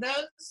all of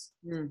those.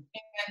 And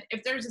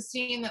if there's a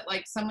scene that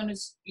like someone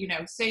is, you know,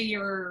 say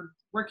you're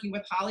working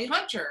with Holly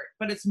Hunter,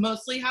 but it's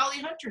mostly Holly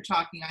Hunter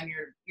talking on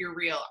your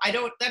reel,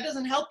 that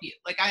doesn't help you.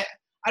 Like I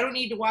don't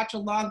need to watch a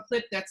long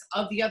clip that's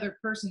of the other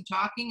person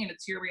talking and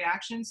it's your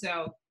reaction.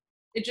 So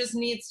it just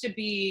needs to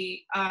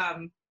be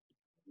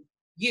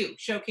you,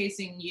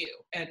 showcasing you,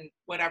 and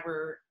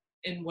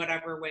in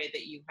whatever way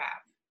that you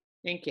have.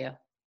 Thank you.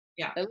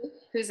 Yeah.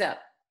 Who's up?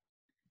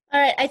 All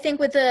right, I think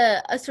with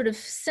a sort of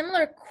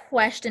similar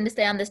question to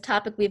stay on this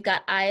topic, we've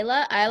got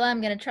Isla. Isla,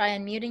 I'm going to try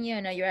unmuting you. I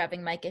know you were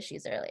having mic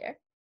issues earlier.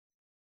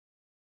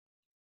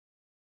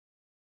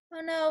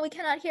 Oh no, we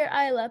cannot hear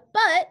Isla,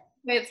 but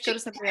Let's go to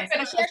something else.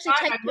 she actually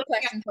typed your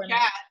question for me.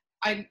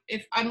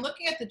 I'm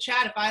looking at the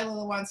chat if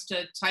Isla wants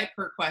to type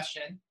her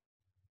question.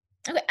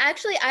 Okay,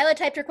 actually, Isla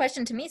typed her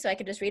question to me, so I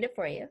could just read it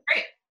for you.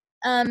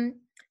 Great.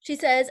 She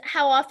says,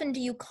 how often do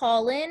you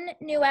call in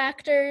new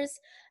actors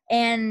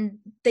and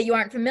that you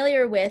aren't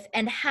familiar with,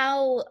 and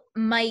how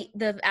might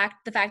the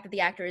fact that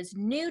the actor is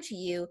new to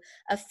you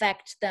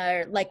affect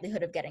their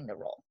likelihood of getting the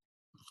role?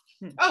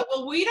 Oh,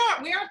 well, we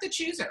aren't the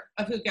chooser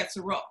of who gets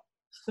a role.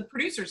 The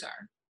producers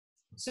are.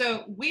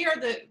 So we are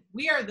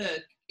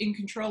the in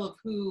control of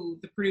who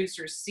the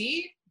producers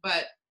see,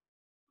 but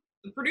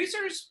the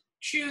producers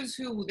choose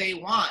who they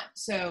want.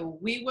 So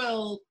we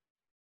will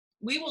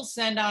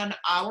send on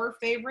our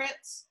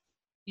favorites,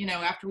 you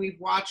know, after we've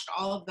watched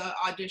all of the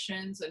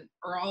auditions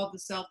or all of the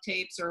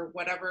self-tapes or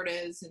whatever it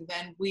is, and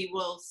then we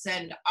will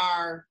send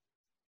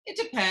it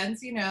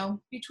depends, you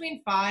know,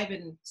 between 5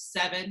 and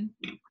 7.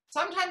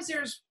 Sometimes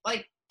there's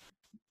like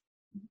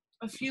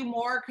a few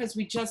more because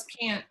we just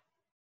can't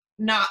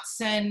not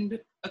send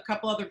a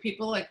couple other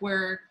people, like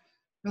we're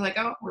like,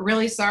 oh, we're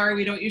really sorry,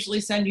 we don't usually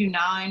send you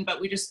 9,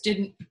 but we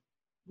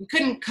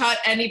couldn't cut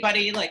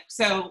anybody, like,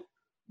 so,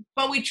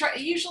 but we try,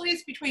 usually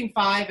it's between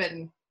 5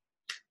 and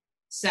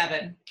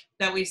 7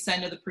 that we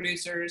send to the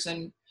producers.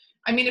 And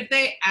I mean, if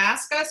they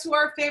ask us who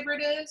our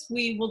favorite is,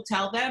 we will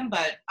tell them,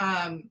 but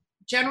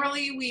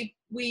generally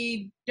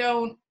we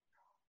don't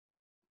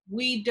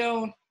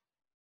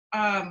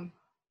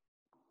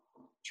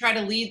try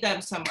to lead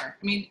them somewhere.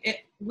 I mean,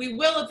 we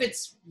will if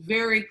it's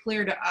very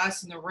clear to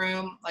us in the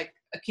room. Like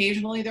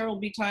occasionally there will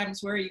be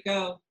times where you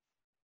go,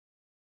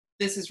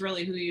 this is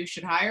really who you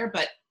should hire,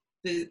 but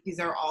these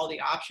are all the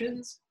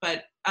options.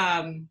 But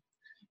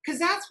because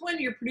that's when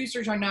your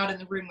producers are not in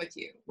the room with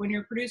you. When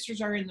your producers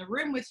are in the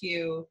room with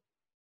you,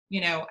 you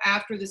know,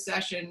 after the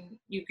session,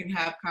 you can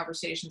have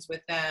conversations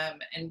with them.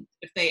 And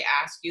if they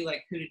ask you,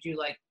 like, who did you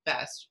like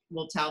best,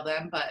 we'll tell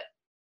them. But,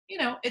 you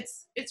know,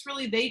 it's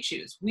really they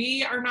choose.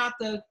 We are not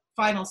the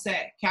final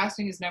say.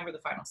 Casting is never the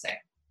final say.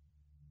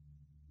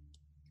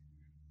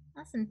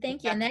 Awesome,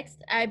 thank you.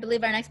 Next, I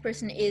believe our next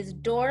person is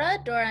Dora.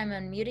 Dora, I'm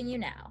unmuting you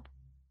now.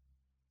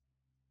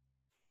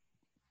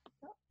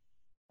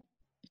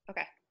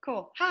 Okay,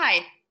 cool. Hi.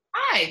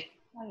 Hi.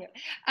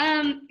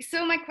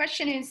 So my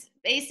question is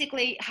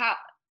basically how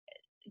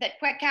that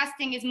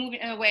casting is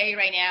moving away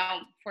right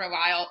now for a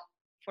while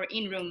for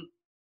in-room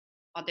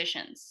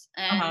auditions.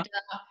 And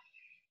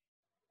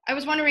I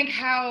was wondering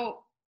how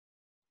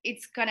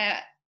it's gonna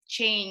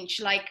change.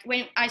 Like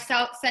when I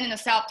send in a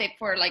self-tape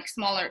for like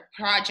smaller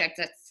projects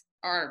that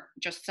are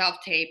just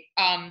self-tape,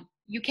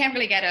 you can't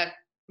really get a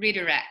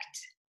redirect.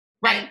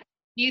 Right. And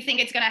do you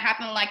think it's gonna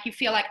happen like you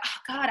feel like, oh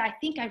God, I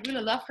think I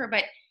really love her,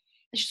 but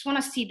I just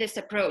wanna see this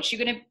approach.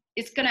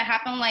 It's gonna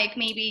happen like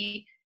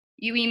maybe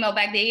you email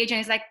back the agent,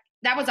 it's like,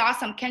 that was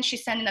awesome, can she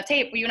send in a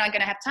tape? Well, you're not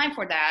gonna have time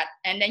for that.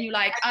 And then you're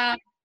like, I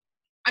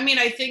mean,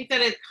 I think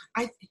that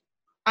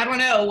I don't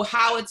know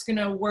how it's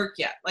gonna work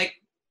yet. Like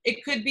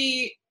it could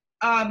be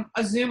a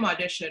Zoom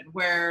audition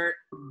where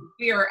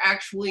we are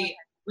actually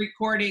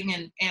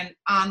recording and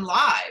on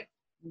live,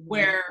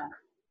 where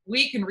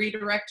we can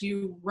redirect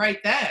you right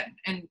then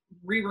and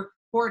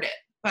re-record it.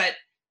 But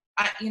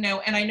you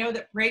know, and I know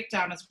that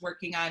Breakdown is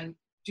working on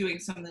doing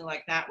something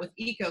like that with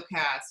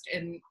EcoCast,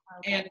 and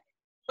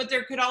but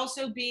there could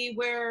also be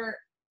where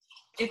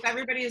if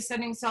everybody is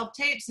sending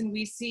self-tapes and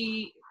we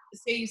see,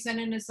 say you send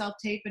in a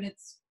self-tape and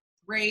it's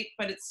great,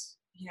 but it's,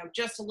 you know,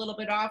 just a little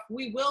bit off,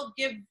 we will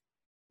give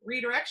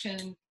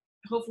redirection.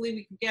 Hopefully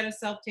we can get a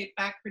self-tape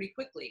back pretty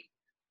quickly,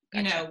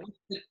 you know,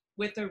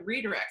 with the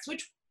redirects,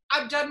 which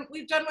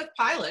we've done with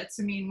pilots.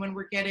 I mean, when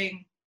we're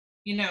getting,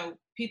 you know,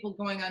 people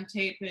going on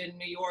tape in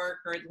New York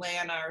or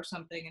Atlanta or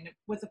something, and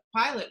with a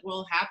pilot,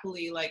 we'll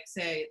happily like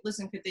say,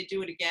 listen, could they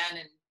do it again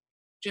and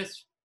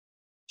just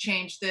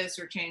change this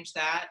or change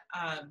that?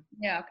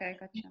 yeah, okay,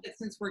 gotcha.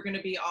 Since we're going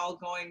to be all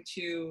going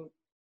to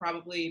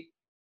probably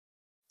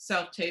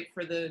self-tape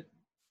for the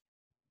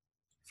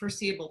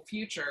foreseeable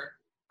future,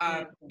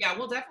 yeah,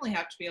 we'll definitely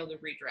have to be able to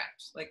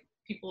redirect. Like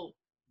people,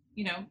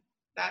 you know,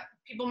 that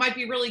people might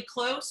be really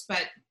close,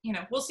 but you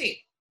know, we'll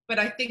see. But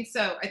I think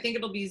so. I think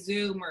it'll be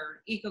Zoom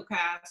or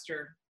EcoCast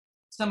or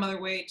some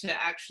other way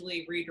to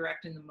actually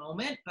redirect in the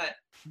moment, but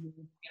you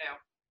know,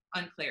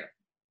 unclear.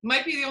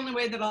 Might be the only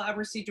way that I'll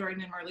ever see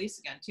Jordan and Marlise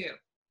again too.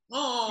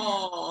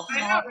 Oh, I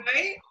know,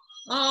 right?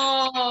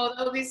 oh,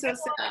 that would be so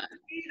sad.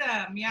 See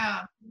them,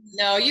 yeah.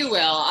 No, you will.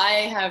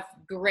 I have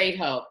great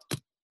hope.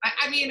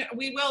 I mean,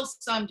 we will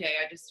someday.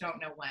 I just don't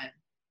know when.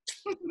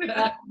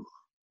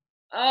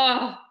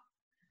 Oh,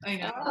 I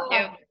know.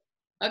 oh.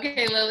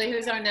 Okay, Lily,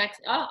 who's our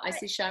next? Oh, I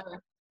see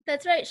Shira.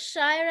 That's right,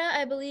 Shira,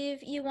 I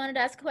believe you wanted to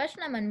ask a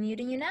question. I'm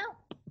unmuting you now.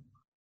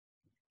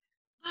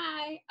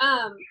 Hi.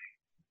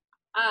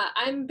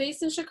 I'm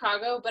based in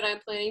Chicago, but I'm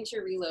planning to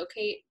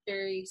relocate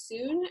very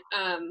soon.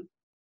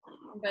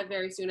 By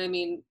very soon, I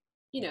mean,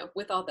 you know,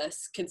 with all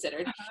this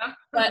considered.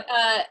 But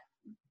I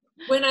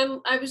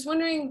was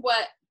wondering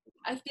what,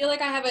 I feel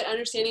like I have an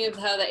understanding of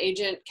how the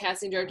agent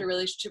casting director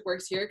relationship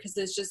works here, because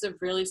it's just a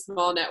really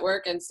small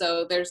network. And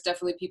so there's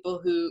definitely people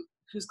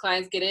whose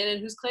clients get in and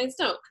whose clients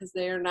don't, because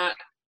they are not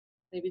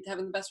maybe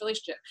having the best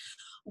relationship.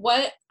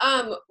 What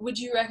would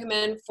you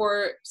recommend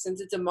for,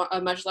 since it's a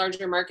much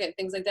larger market and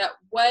things like that,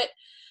 what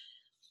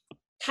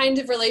kind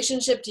of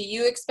relationship do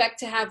you expect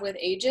to have with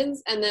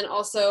agents? And then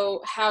also,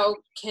 how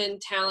can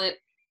talent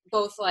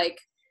both like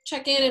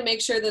check in and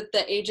make sure that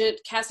the agent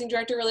casting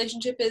director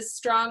relationship is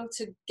strong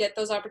to get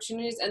those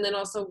opportunities? And then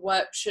also,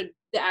 what should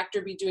the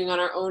actor be doing on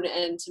our own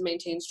end to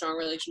maintain strong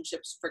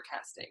relationships for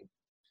casting?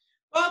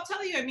 Well, I'll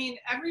tell you, I mean,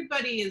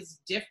 everybody is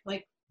different.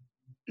 Like,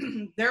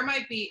 there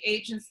might be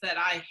agents that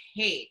I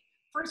hate.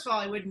 First of all,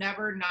 I would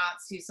never not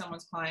see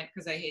someone's client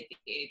because I hate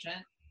the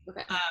agent.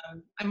 Okay.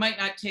 I might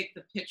not take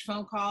the pitch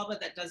phone call,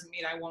 but that doesn't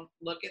mean I won't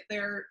look at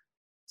their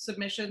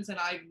submissions, and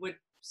I would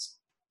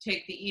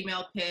take the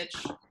email pitch.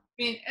 I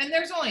mean, and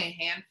there's only a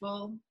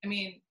handful. I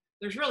mean,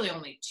 there's really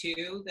only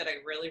 2 that I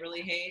really,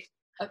 really hate.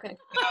 Okay.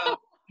 So,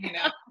 you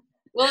know,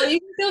 Well, you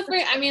can feel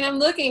free. I mean, I'm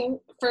looking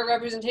for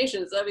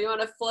representation, so if you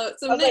want to float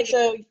some Okay, names.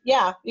 so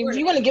yeah, if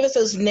you want to give us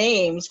those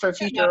names for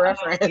future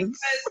reference.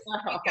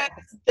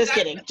 Because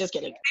Just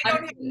kidding. I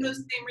don't have those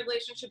same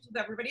relationships with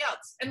everybody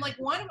else. And like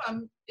one of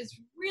them has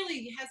a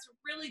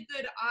really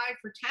good eye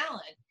for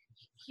talent.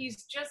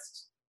 He's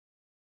just,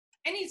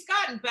 and he's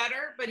gotten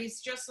better, but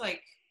he's just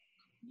like,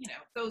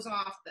 goes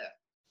off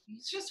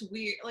he's just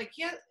weird. Like,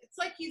 yeah, it's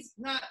like he's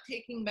not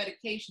taking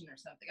medication or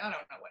something. I don't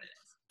know what it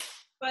is.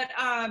 But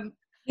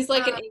he's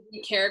like an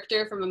AV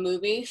character from a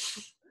movie.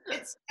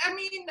 I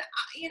mean,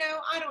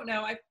 I don't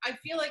know. I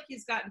feel like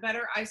he's gotten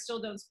better. I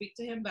still don't speak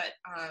to him, but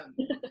I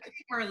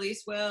think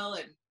Marlise will,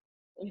 and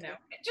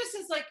it just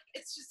is like,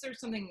 it's just there's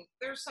something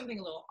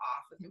a little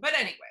off with him. But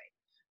anyway,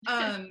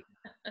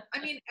 I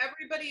mean,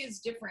 everybody is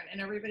different, and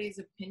everybody's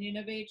opinion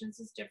of agents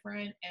is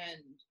different,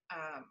 and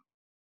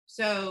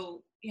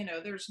so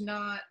there's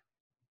not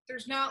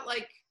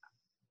like,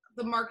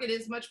 the market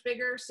is much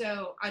bigger,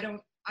 so I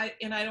don't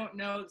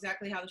know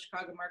exactly how the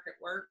Chicago market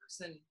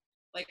works, and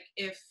like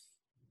if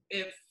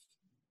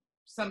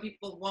some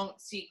people won't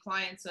see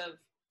clients of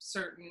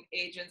certain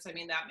agents, I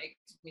mean, that makes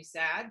me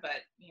sad,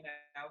 but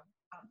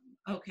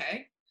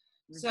okay.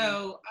 Mm-hmm.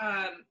 So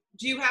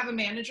do you have a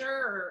manager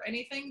or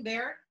anything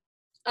there?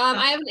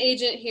 I have an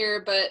agent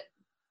here, but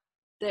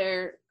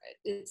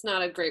it's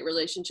not a great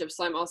relationship,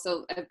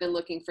 so I've been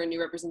looking for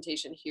new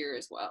representation here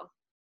as well.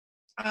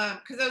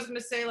 Because I was going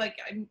to say, like,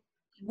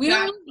 we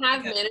don't really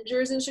have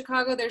managers in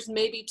Chicago. There's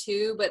maybe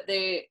 2, but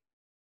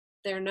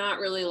they're not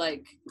really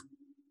like,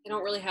 they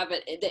don't really have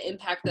the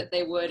impact that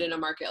they would in a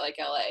market like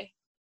LA.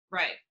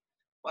 Right.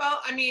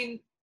 Well, I mean,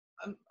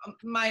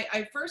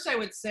 I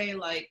would say,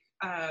 like,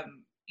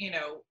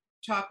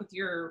 talk with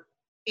your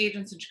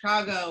agents in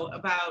Chicago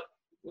about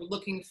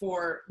looking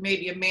for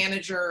maybe a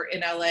manager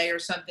in LA or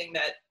something,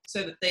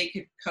 so that they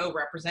could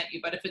co-represent you.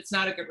 But if it's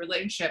not a good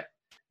relationship,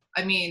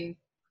 I mean,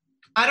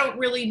 I don't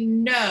really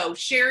know.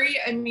 Sherry,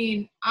 I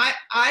mean, I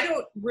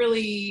don't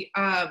really,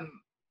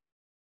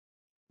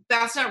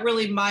 that's not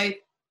really my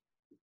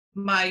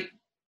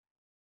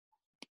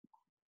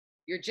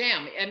your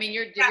jam. I mean,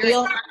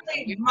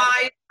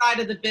 my side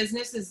of the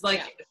business is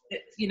like,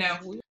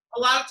 a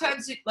lot of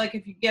times, like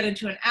if you get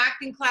into an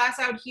acting class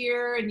out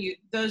here and you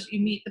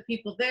meet the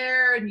people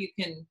there, and you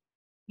can,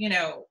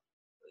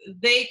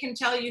 they can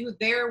tell you who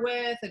they're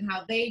with and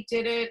how they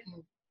did it.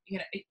 And,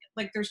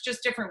 like there's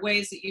just different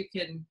ways that you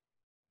can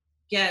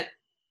get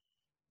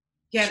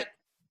At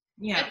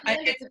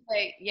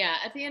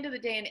the end of the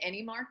day, in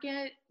any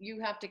market,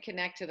 you have to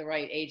connect to the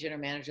right agent or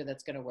manager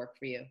that's going to work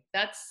for you.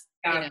 That's,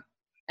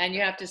 and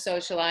you have to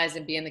socialize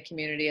and be in the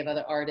community of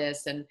other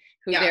artists and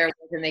who they're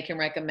with and they can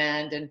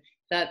recommend, and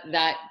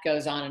that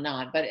goes on and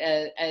on. But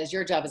as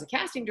your job as a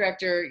casting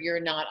director, you're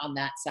not on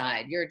that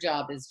side. Your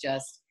job is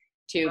just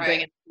to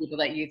bring in people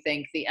that you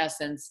think the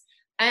essence.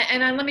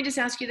 And let me just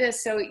ask you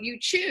this. So you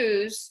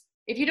choose,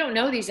 if you don't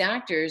know these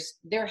actors,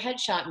 their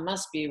headshot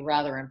must be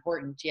rather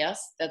important.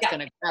 Yes, that's going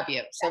to grab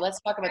you. So let's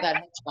talk about that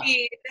headshot.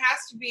 It has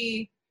to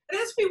be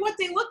what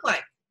they look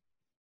like.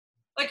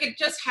 Like, it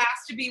just has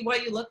to be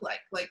what you look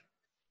like. Like,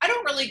 I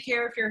don't really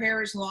care if your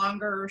hair is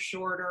longer or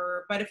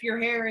shorter, but if your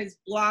hair is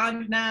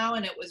blonde now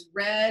and it was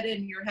red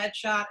in your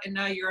headshot and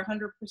now you're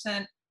 100%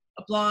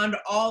 a blonde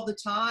all the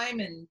time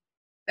and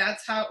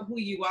that's who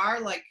you are,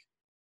 like,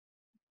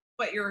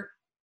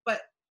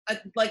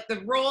 like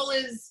the role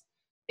is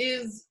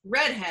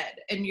redhead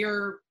and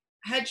your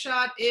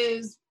headshot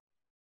is,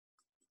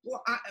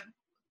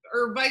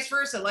 or vice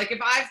versa. Like, if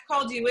I've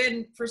called you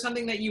in for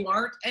something that you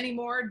aren't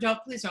anymore,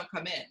 please don't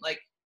come in. Like,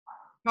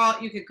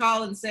 you could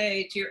call and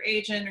say to your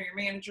agent or your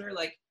manager,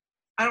 like,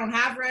 I don't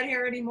have red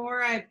hair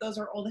anymore. Those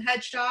are old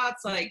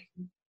headshots. Like,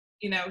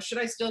 should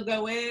I still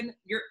go in?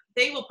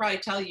 They will probably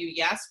tell you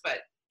yes, but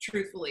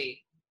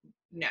truthfully,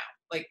 no.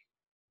 Like,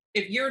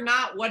 if you're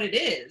not what it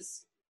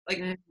is, like,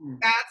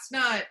 that's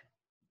not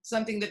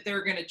something that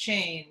they're going to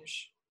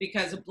change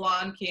because a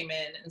blonde came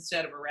in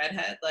instead of a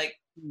redhead. Like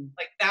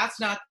that's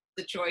not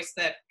the choice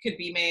that could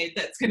be made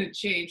that's going to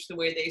change the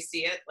way they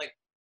see it. Like,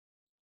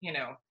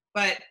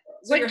 but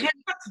so your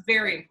headshot's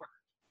very important.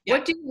 Yeah.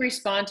 What do you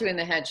respond to in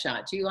the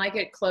headshot? Do you like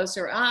it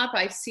closer up?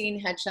 I've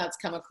seen headshots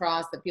come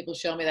across that people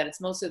show me that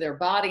it's mostly their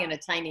body and a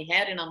tiny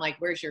head, and I'm like,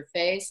 where's your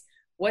face?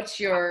 What's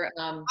your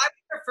I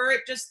prefer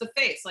it just the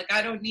face. Like,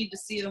 I don't need to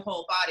see the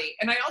whole body.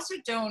 And I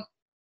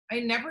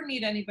never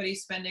need anybody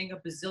spending $1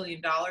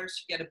 bazillion to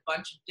get a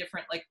bunch of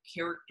different, like,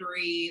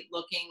 charactery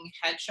looking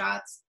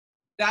headshots.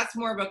 That's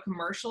more of a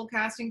commercial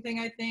casting thing,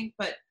 I think.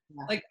 But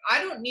like,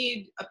 I don't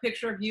need a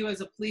picture of you as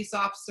a police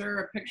officer,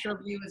 a picture of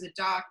you as a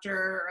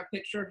doctor, a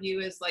picture of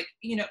you as, like,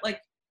 like,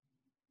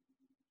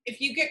 if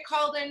you get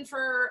called in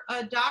for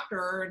a doctor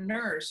or a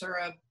nurse or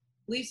a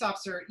police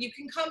officer, you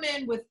can come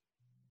in with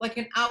like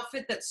an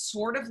outfit that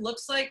sort of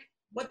looks like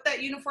what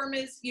that uniform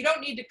is. You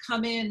don't need to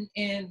come in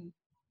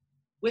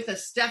with a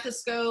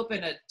stethoscope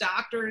and a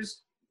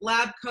doctor's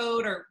lab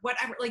coat or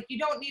whatever. Like, you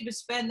don't need to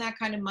spend that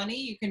kind of money.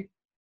 You can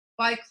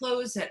buy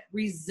clothes that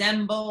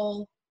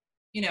resemble,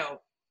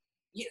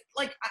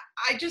 like,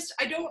 I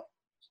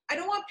I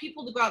don't want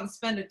people to go out and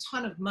spend a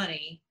ton of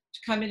money to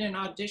come in and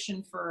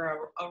audition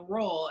for a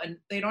role, and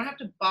they don't have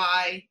to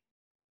buy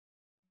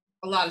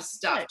a lot of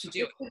stuff to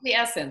do it. Give the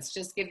essence.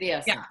 Just give the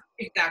essence. Yeah,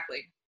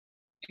 exactly.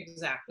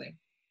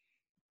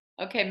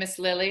 Okay, Miss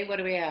Lily, what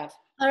do we have?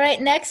 All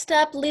right, next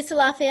up, Lisa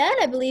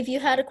Lafayette. I believe you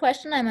had a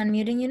question. I'm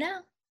unmuting you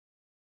now.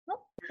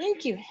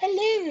 Thank you.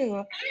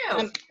 Hello.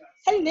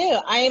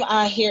 Hello.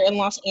 I'm here in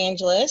Los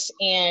Angeles,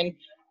 and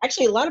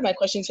actually a lot of my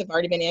questions have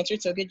already been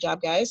answered, so good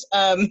job, guys.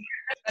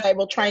 I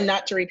will try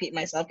not to repeat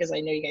myself because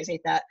I know you guys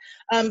hate that.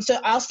 So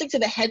I'll stick to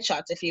the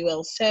headshots, if you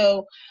will.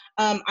 So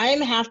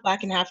I'm half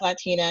Black and half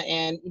Latina,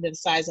 and the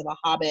size of a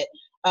hobbit.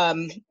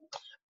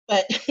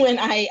 But when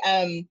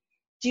I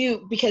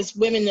because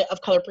women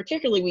of color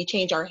particularly, we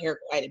change our hair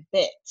quite a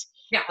bit.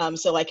 Yeah.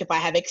 So like if I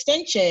have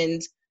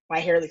extensions, my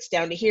hair looks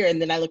down to here,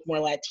 and then I look more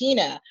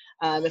Latina.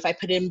 If I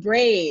put in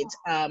braids,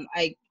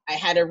 I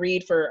had a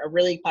read for a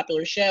really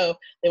popular show.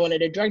 They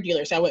wanted a drug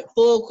dealer, so I went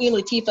full Queen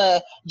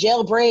Latifah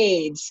gel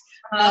braids.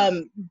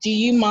 Do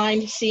you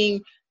mind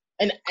seeing?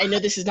 And I know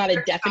this is not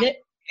a definite.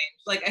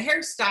 Like a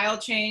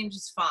hairstyle change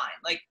is fine.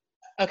 Like,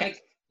 okay,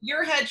 like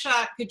your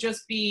headshot could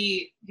just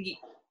be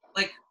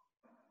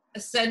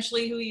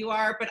essentially who you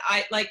are, but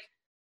I like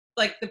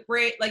the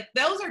braid, like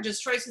those are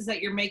just choices that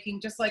you're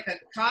making, just like a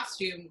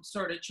costume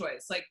sort of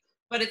choice. Like,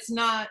 but it's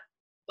not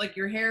like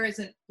your hair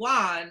isn't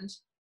blonde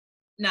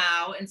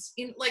now, and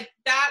like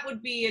that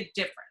would be a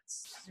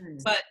difference.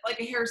 But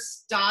like a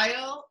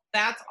hairstyle,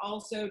 that's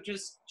also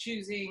just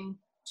choosing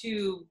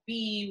to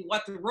be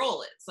what the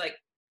role is. Like,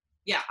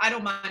 yeah, I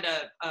don't mind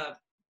a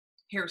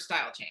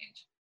hairstyle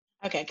change.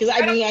 Okay, because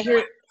I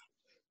hear.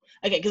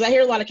 Okay, because I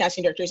hear a lot of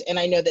casting directors, and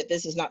I know that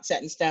this is not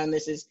set in stone.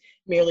 This is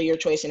merely your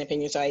choice and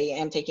opinion, so I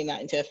am taking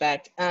that into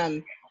effect.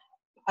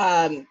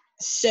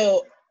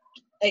 So,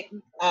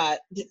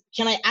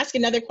 can I ask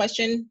another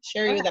question,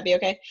 Sherry? Would that be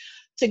okay?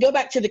 To go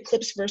back to the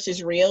clips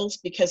versus reels,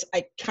 because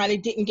I kind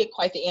of didn't get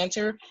quite the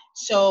answer.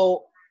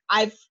 So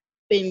I've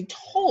been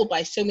told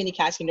by so many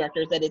casting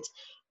directors that it's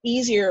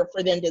easier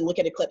for them to look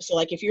at a clip. So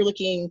like if you're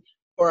looking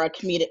for a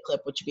comedic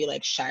clip, which would be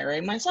like Shira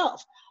and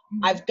myself,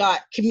 I've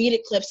got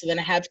comedic clips, and then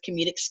I have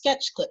comedic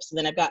sketch clips, and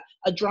then I've got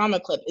a drama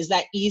clip. Is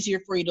that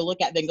easier for you to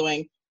look at than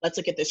going, let's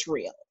look at this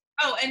reel?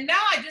 Oh, and now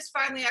I just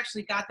finally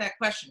actually got that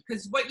question,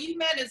 because what you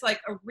meant is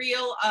like a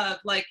reel of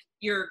like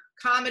your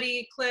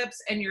comedy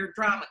clips and your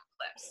drama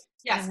clips.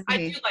 Yes, I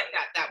do like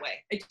that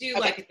way. I do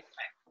like it that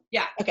way.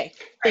 Yeah. Okay,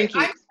 thank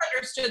you. I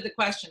understood the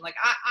question. Like,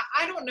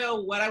 I don't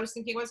know what I was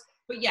thinking was,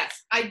 but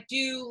yes, I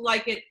do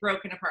like it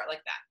broken apart like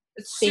that.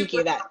 It's thank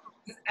you. That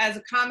as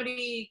a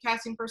comedy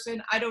casting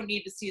person, I don't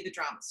need to see the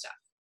drama stuff.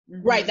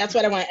 Right, that's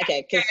what I want.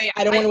 Okay, because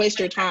I don't want to waste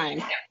your time.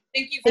 Yeah.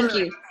 Thank you. Thank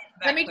you.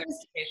 Let me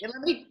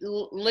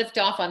lift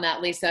off on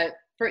that, Lisa.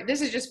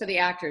 This is just for the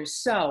actors.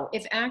 So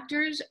if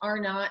actors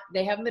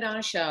they haven't been on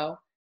a show,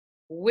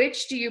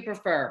 which do you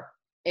prefer?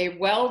 A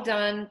well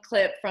done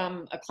clip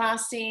from a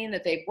class scene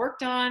that they've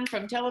worked on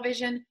from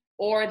television,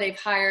 or they've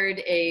hired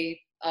a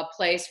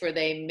place where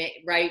they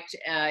write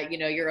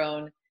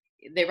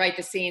they write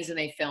the scenes and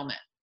they film it?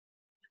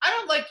 I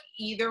don't like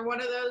either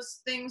one of those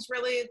things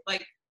really.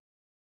 Like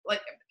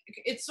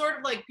it's sort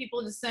of like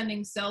people just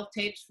sending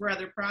self-tapes for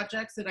other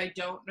projects that I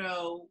don't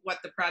know what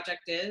the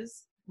project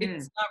is.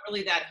 It's not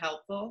really that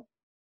helpful.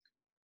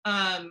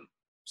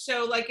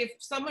 So like if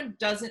someone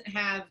doesn't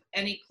have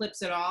any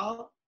clips at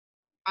all,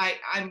 I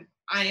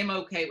am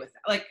okay with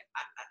that. Like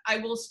I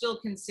will still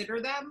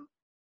consider them,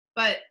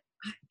 but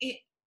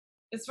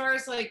as far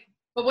as like.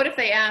 But what if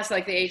they ask,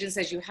 like the agent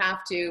says,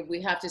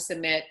 we have to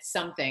submit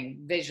something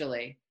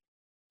visually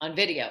on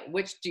video?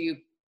 Which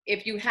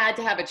if you had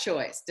to have a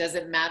choice, does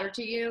it matter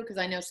to you? Because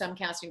I know some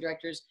casting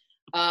directors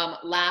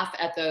laugh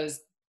at those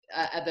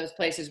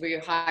places where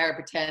you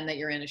pretend that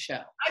you're in a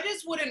show.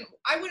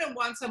 I wouldn't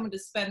want someone to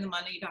spend the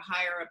money to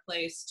hire a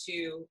place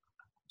to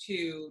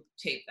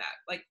tape that.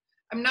 Like,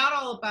 I'm not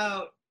all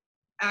about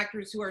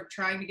actors who are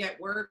trying to get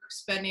work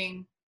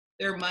spending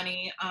their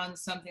money on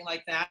something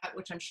like that,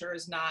 which I'm sure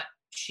is not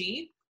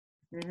cheap.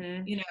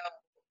 You know,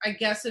 I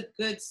guess a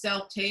good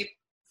self-tape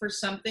for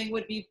something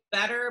would be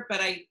better,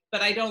 but I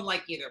don't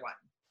like either one.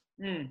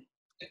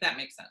 If that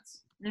makes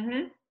sense.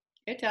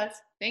 It does.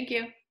 Thank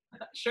you.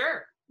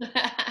 Sure.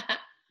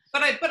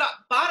 But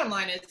bottom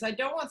line is, I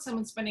don't want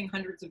someone spending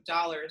hundreds of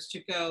dollars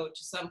to go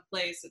to some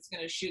place that's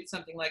going to shoot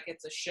something like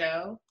it's a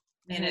show,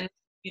 and it's,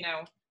 you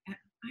know,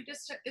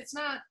 it's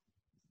not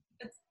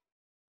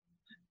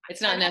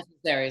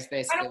necessary. Is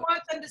basically. I don't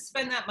want them to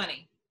spend that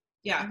money.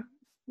 Yeah.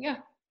 Yeah.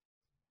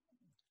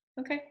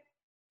 Okay.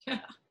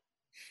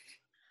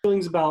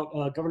 Feelings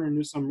about Governor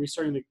Newsom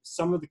restarting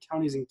some of the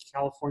counties in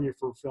California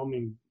for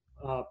filming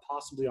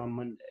possibly on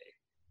Monday.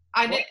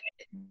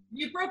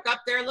 You broke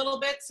up there a little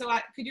bit, so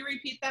could you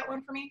repeat that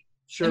one for me?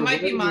 Sure. It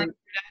might be mine.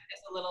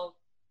 It's a little.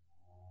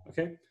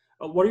 Okay.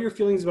 What are your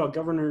feelings about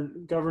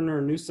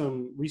Governor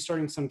Newsom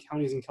restarting some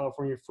counties in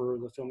California for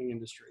the filming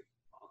industry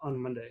on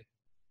Monday?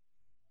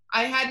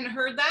 I hadn't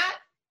heard that,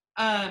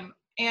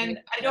 and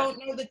I don't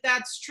know that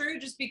that's true.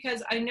 Just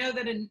because I know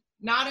that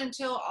not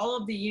until all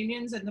of the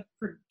unions and the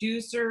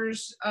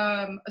producers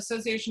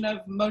association of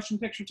motion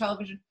picture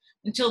television,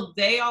 until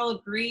they all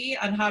agree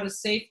on how to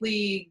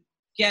safely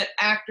get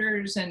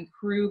actors and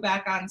crew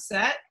back on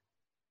set.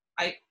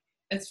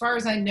 As far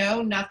as I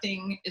know,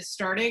 nothing is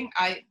starting.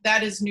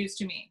 That is news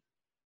to me,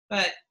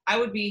 but I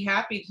would be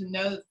happy to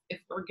know if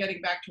we're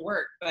getting back to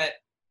work, but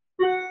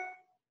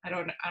I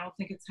don't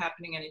think it's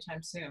happening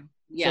anytime soon.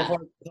 Yeah. So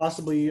far,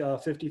 possibly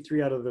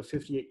 53 out of the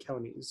 58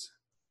 counties.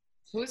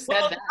 Who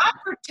said that?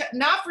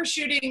 Not for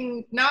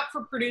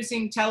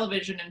producing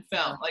television and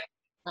film. Like,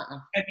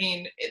 I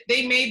mean,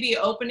 they may be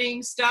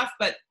opening stuff,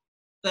 but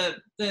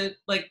the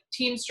like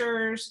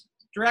Teamsters,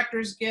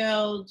 Directors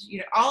Guild, you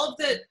know, all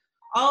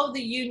of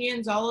the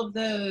unions, all of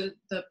the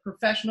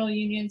professional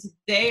unions,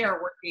 they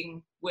are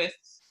working with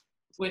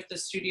the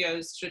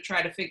studios to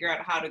try to figure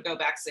out how to go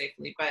back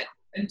safely. But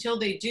until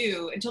they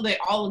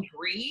all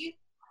agree,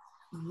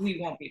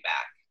 we won't be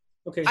back.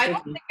 Okay. I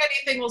don't think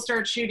anything will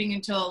start shooting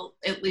until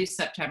at least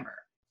September.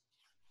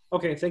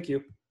 Okay, thank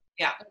you.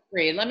 Yeah.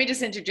 Agreed. Let me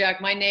just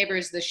interject. My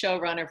neighbor's the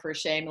showrunner for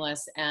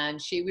Shameless, and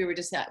we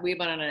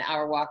went on an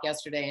hour walk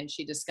yesterday, and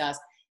she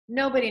discussed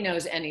nobody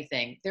knows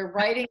anything. They're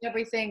writing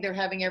everything, they're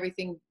having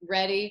everything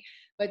ready,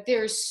 but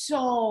there's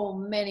so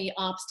many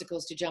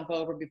obstacles to jump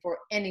over before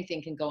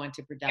anything can go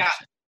into production.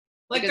 Yeah.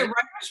 Like the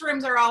writers'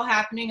 rooms are all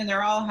happening, and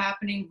they're all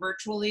happening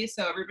virtually.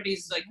 So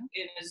everybody's like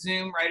in a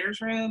Zoom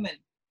writers' room, and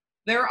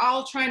they're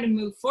all trying to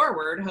move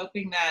forward,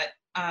 hoping that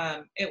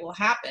it will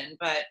happen.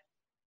 But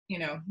you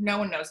know, no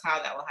one knows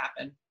how that will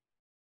happen.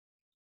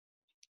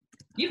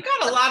 You've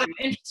got a lot of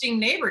interesting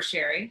neighbors,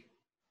 Sherry.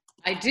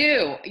 I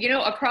do. You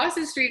know, across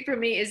the street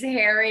from me is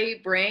Harry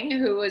Bring,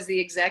 who was the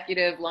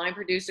executive line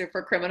producer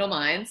for Criminal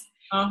Minds.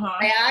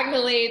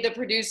 Diagonally, the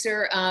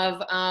producer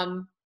of,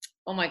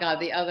 oh my God,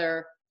 the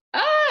other,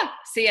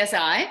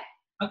 CSI.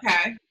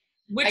 Okay.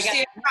 Which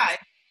CSI?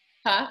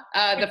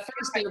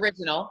 The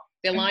original,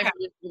 the line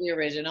producer for the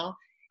original.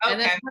 Okay.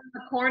 And then in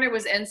the corner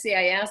was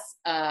NCIS,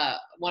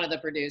 one of the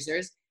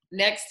producers.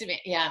 Next to me,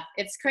 yeah,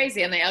 it's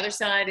crazy. And the other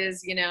side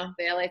is, you know,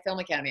 the LA Film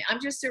Academy. I'm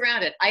just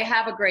surrounded. I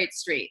have a great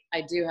street, I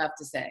do have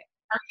to say.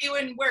 Are you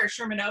in where?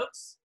 Sherman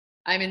Oaks?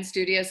 I'm in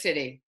Studio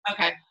City.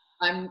 Okay.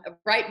 I'm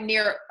right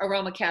near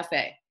Aroma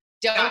Cafe.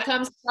 Don't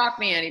come stalk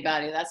me,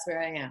 anybody. That's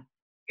where I am.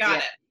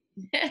 Got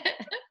it.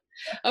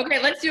 Okay,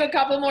 let's do a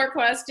couple more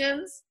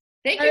questions.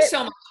 Thank you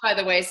so much, by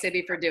the way,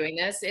 Sibby, for doing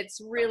this.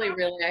 It's really,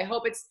 I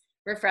hope it's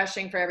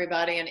refreshing for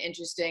everybody and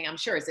interesting. I'm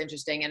sure it's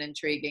interesting and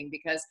intriguing,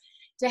 because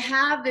to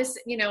have this,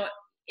 you know,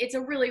 it's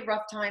a really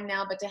rough time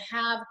now, but to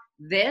have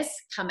this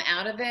come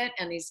out of it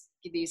and these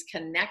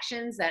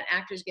connections that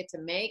actors get to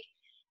make,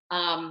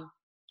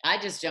 I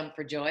just jump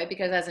for joy,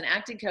 because as an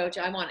acting coach,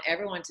 I want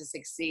everyone to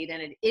succeed,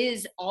 and it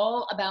is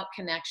all about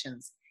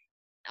connections,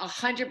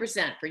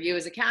 100% for you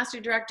as a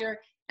casting director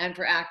and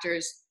for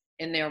actors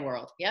in their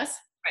world. Yes?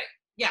 Right.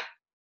 Yeah.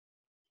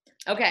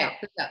 Okay.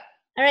 Yeah.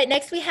 All right.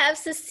 Next we have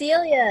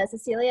Cecilia.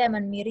 Cecilia, I'm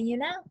unmuting you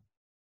now.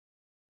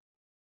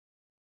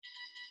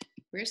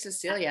 Where's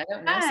Cecilia? I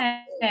don't know.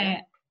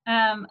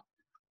 Hi.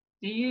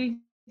 Do you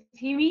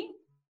hear me?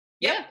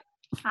 Yeah.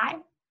 Hi.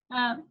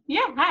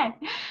 Hi.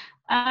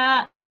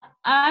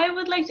 I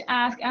would like to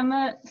ask, I'm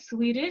a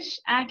Swedish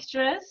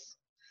actress,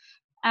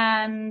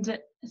 and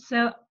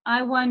so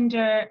I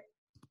wonder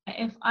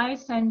if I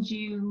send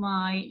you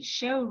my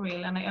show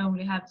reel and I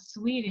only have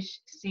Swedish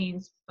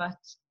scenes but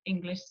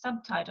English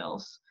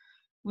subtitles,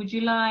 would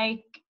you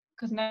like,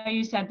 because now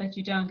you said that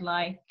you don't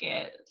like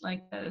the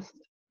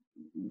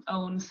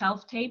own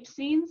self-tape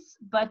scenes,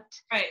 but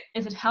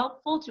is it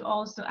helpful to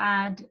also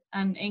add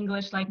an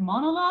English like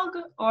monologue,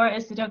 or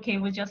is it okay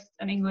with just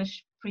an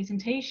English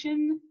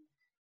presentation?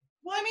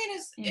 Well, I mean,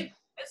 as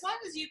long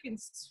as you can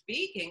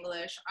speak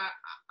English,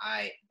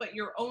 but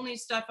your only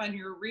stuff on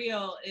your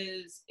reel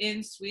is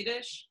in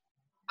Swedish,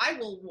 I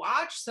will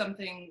watch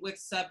something with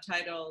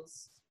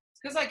subtitles,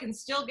 because I can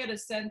still get a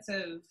sense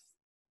of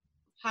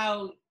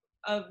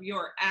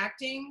your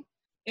acting.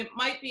 It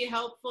might be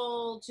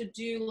helpful to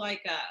do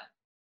like a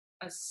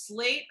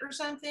slate or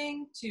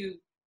something to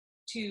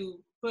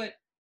put,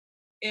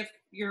 if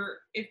your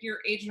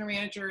agent or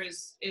manager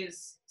is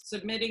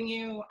submitting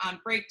you on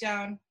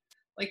breakdown,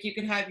 like you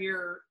could have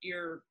your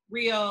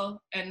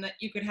reel, and that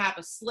you could have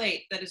a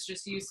slate that is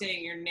just you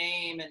saying your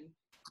name and,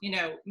 you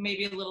know,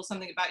 maybe a little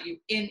something about you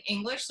in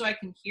English, so I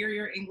can hear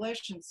your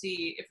English and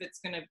see if it's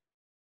going to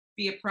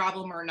be a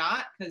problem or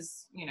not,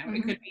 because, you know,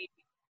 it could be,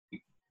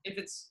 if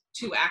it's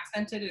too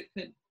accented, it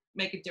could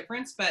make a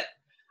difference. But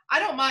I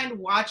don't mind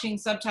watching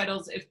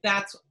subtitles if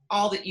that's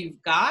all that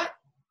you've got,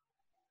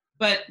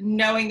 but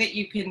knowing that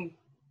you can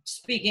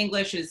speak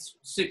English is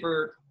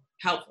super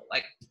helpful.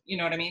 Like, you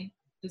know what I mean?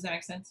 Does that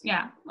make sense?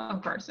 Yeah,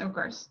 of course.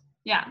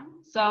 Yeah.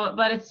 So,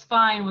 but it's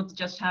fine with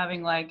just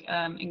having like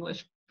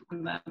English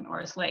or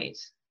a slate.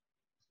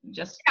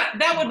 Just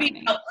that would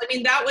be. I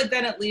mean, that would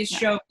then at least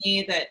show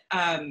me that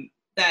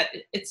that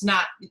it's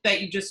not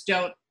that you just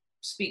don't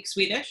speak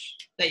Swedish,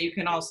 that you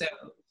can also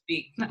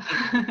speak.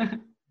 My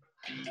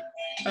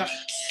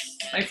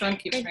phone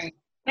keeps ringing.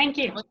 Thank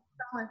you.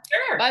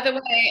 Sure. By the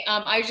way,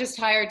 I was just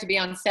hired to be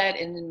on set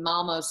in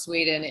Malmo,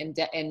 Sweden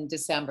in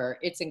December.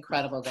 It's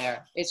incredible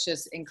there. It's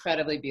just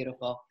incredibly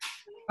beautiful.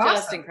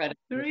 Just Awesome. incredible.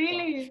 Beautiful.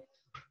 Really?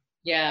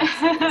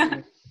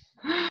 Yeah.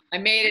 I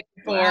made it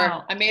before.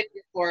 Wow. I made it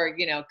before,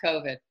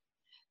 COVID.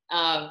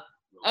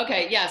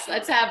 Okay. Yes.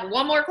 Let's have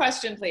one more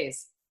question,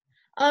 please.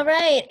 All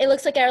right. It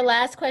looks like our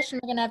last question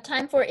we're going to have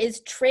time for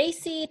is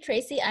Tracy.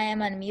 Tracy, I am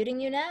unmuting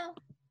you now.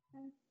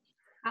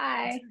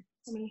 Hi.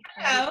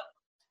 Hello.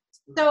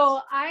 So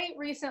I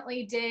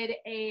recently did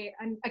a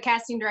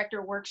casting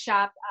director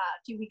workshop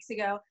a few weeks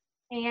ago,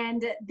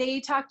 and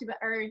he talked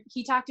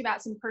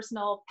about some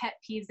personal pet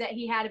peeves that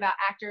he had about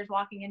actors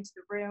walking into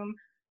the room.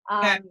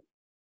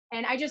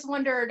 And I just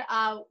wondered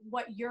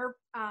what your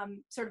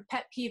sort of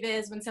pet peeve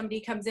is when somebody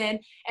comes in,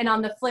 and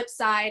on the flip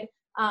side,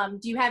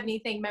 do you have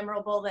anything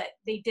memorable that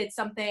they did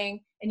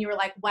something and you were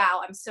like,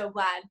 wow, I'm so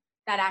glad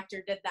that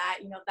actor did that,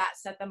 that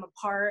set them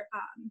apart?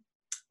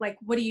 Like,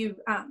 what do you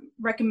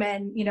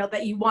recommend,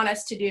 that you want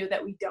us to do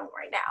that we don't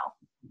right now?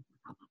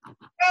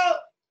 Well,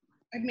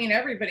 I mean,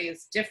 everybody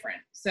is different.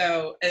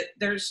 So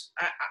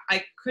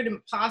I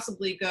couldn't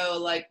possibly go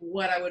like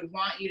what I would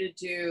want you to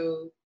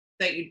do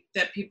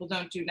that people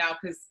don't do now,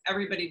 because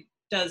everybody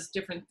does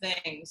different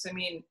things. I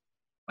mean,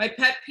 my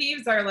pet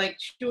peeves are like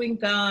chewing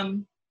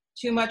gum,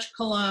 too much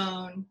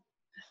cologne.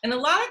 And a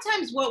lot of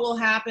times what will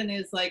happen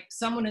is like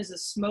someone is a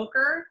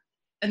smoker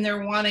and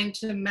they're wanting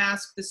to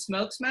mask the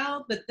smoke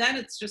smell, but then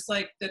it's just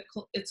like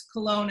it's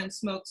cologne and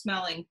smoke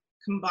smelling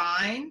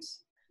combined.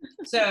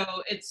 So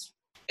it's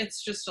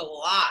just a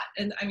lot.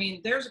 And I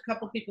mean, there's a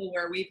couple people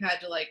where we've had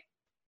to like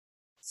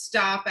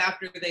stop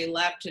after they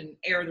left and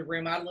air the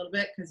room out a little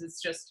bit, because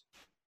it's just,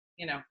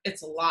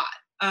 it's a lot.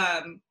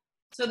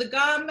 So the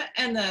gum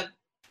and the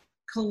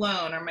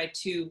cologne are my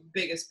two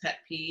biggest pet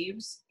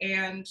peeves.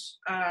 And,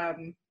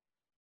 I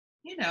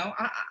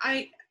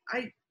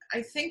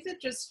think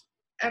that just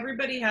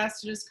everybody has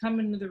to just come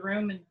into the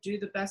room and do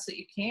the best that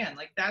you can.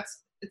 Like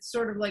it's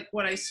sort of like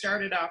what I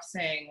started off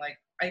saying. Like,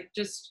 I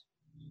just,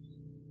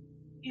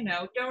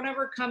 don't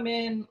ever come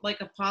in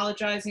like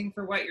apologizing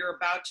for what you're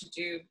about to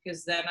do,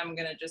 because then I'm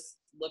going to just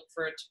look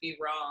for it to be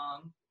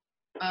wrong.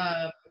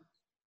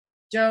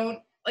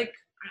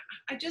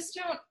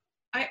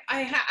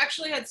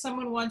 Actually had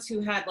someone once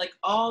who had like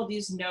all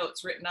these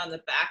notes written on the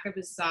back of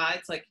his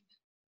sides. Like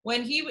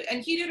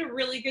he did a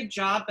really good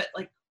job, but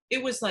like,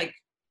 it was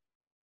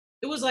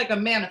like a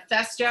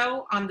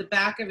manifesto on the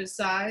back of his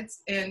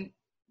sides. And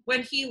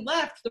when he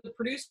left, the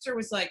producer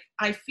was like,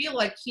 I feel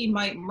like he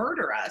might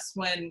murder us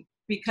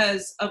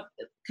because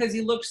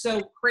he looked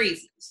so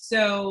crazy.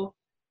 So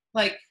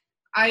like,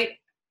 I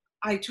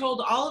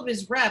told all of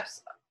his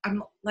reps,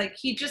 I'm like,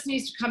 he just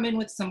needs to come in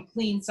with some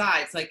clean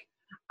sides. Like,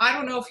 I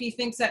don't know if he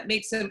thinks that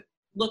makes him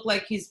look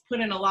like he's put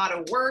in a lot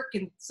of work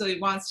and so he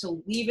wants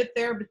to leave it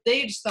there, but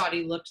they just thought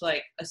he looked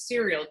like a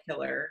serial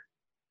killer.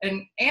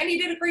 And he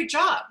did a great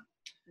job.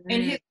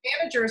 And his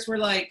managers were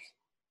like,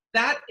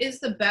 that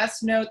is the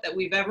best note that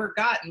we've ever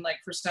gotten, like,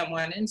 for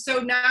someone. And so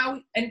now,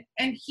 and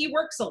he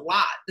works a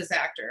lot, this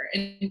actor,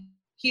 and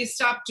he's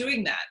stopped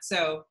doing that.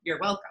 So you're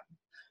welcome.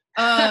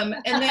 And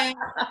then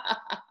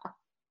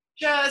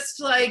just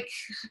like,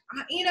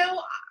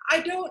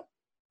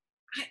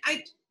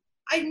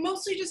 I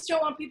mostly just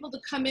don't want people to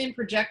come in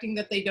projecting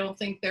that they don't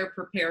think they're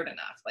prepared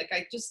enough. Like,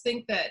 I just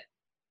think that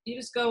you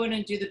just go in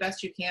and do the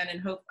best you can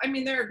and hope. I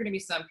mean, there are going to be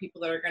some people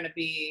that are going to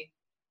be,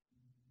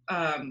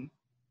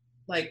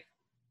 like,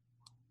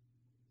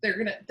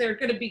 they're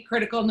gonna be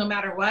critical no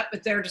matter what,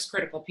 but they're just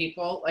critical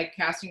people, like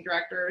casting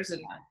directors,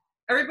 and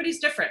everybody's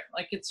different.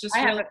 Like, it's just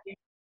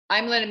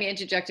I'm letting me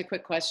interject a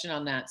quick question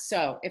on that.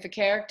 So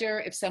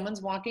if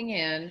someone's walking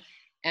in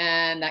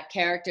and that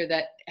character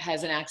that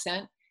has an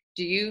accent,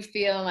 do you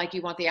feel like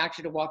you want the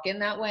actor to walk in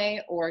that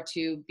way, or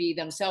to be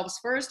themselves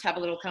first, have a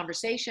little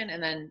conversation,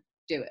 and then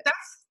do it?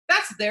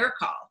 That's their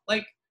call.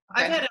 Like,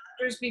 okay. I've had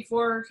actors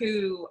before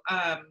who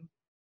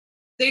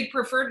they'd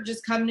prefer to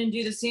just come in and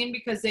do the scene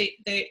because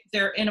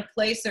they're in a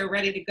place, they're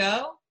ready to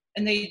go,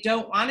 and they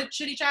don't want to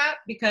chitty chat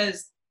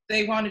because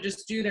they want to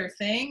just do their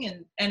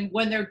thing, and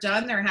when they're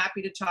done, they're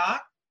happy to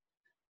talk.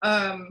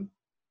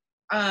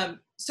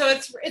 So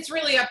it's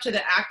really up to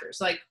the actors.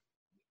 Like,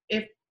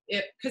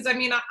 because I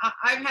mean,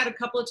 I've had a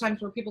couple of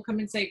times where people come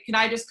and say, can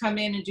I just come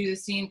in and do the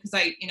scene because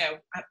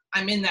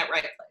I'm in that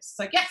right place? It's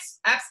like, yes,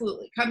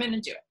 absolutely, come in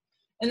and do it.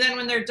 And then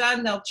when they're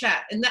done, they'll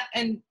chat.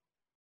 And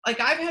like,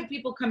 I've had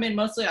people come in,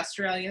 mostly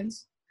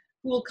Australians,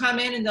 who will come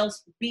in and they'll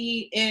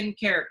be in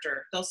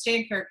character. They'll stay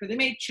in character. They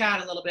may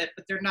chat a little bit,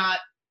 but they're not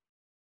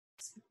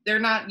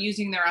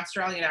using their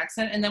Australian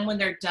accent. And then when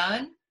they're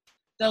done,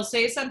 they'll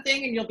say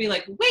something and you'll be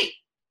like, wait,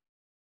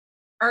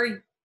 are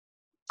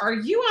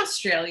you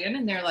Australian?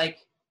 And they're like,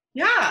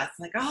 yeah. It's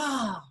like,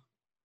 oh,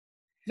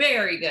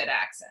 very good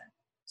accent.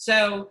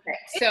 So,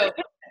 it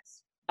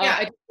depends.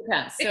 Yeah, it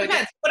depends. It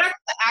depends. Whatever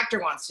the actor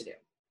wants to do.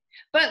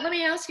 But let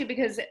me ask you,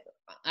 because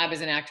I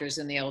was an actress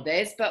in the old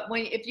days, but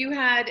if you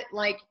had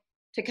like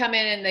to come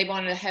in and they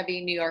wanted a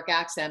heavy New York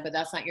accent, but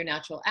that's not your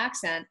natural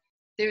accent,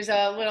 there's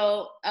a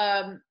little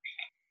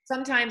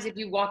sometimes if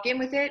you walk in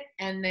with it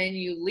and then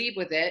you leave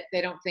with it,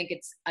 they don't think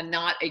it's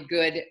not a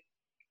good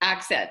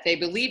accent. They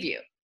believe you.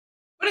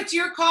 But it's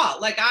your call.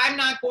 Like, I'm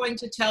not going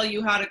to tell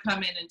you how to come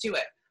in and do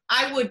it.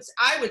 I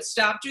would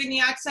stop doing the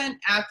accent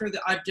after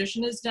the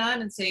audition is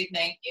done and say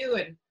thank you.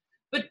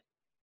 But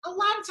a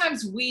lot of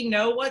times we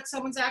know what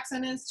someone's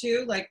accent is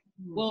too. Like,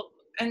 well,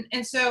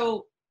 and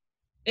so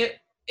it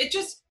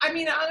just, I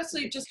mean,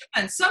 honestly, it just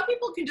depends. Some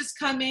people can just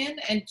come in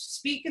and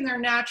speak in their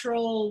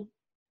natural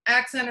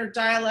accent or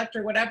dialect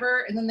or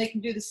whatever, and then they can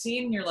do the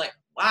scene and you're like,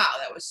 wow,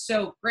 that was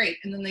so great.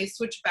 And then they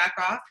switch back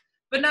off.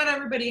 But not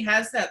everybody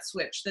has that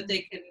switch that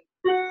they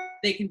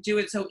can do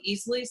it so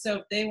easily. So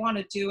if they want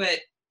to do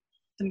it,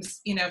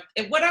 you know,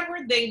 whatever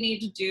they need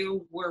to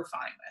do, we're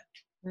fine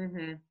with.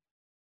 Mm-hmm.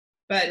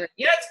 But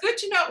yeah, it's good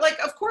to know. Like,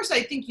 of course,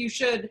 I think you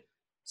should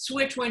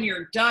switch when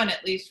you're done,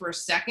 at least for a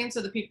second,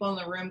 so the people in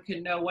the room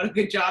can know what a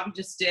good job you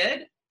just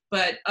did.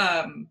 But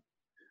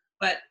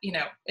you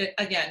know,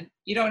 again,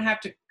 you don't have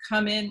to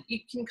come in. You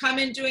can come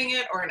in doing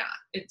it or not.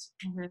 It's.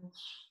 Mm-hmm.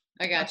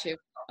 I got you.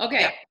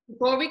 Okay, yeah.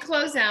 Before we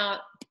close out,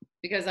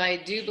 because I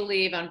do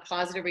believe on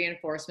positive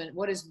reinforcement,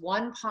 what is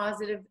one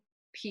positive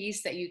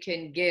piece that you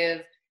can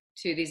give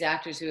to these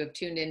actors who have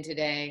tuned in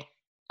today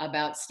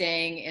about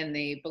staying in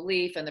the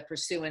belief and the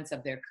pursuance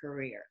of their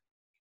career?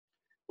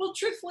 Well,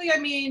 truthfully, I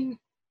mean,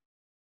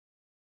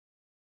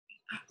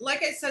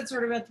 like I said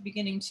sort of at the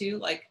beginning too,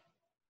 like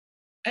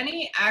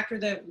any actor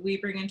that we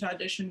bring into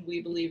audition,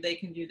 we believe they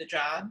can do the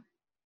job.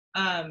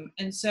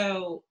 And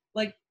so,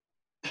 like,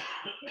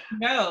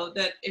 know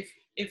that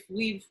if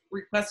we've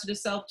requested a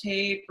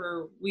self-tape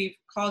or we've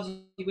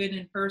called you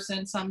in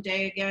person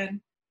someday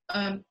again,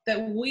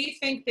 that we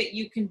think that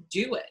you can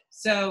do it.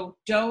 So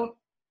don't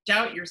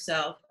doubt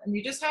yourself. And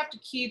you just have to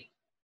keep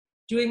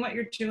doing what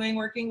you're doing,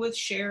 working with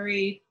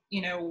Sherry,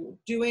 you know,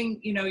 doing,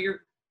 you know,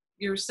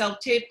 your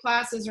self-tape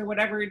classes or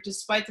whatever,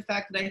 despite the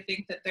fact that I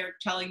think that they're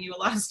telling you a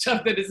lot of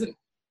stuff that isn't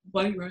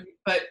quite right.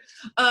 But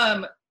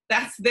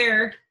that's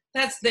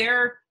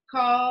their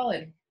call.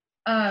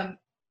 And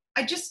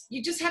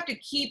you just have to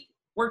keep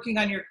working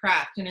on your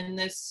craft. And in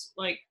this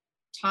like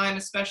time,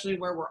 especially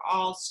where we're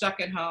all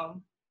stuck at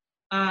home,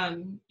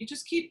 you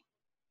just keep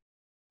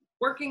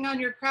working on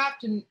your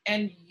craft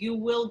and you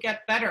will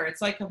get better.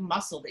 It's like a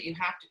muscle that you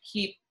have to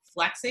keep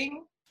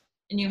flexing,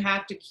 and you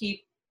have to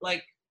keep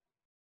like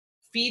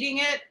feeding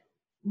it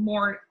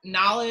more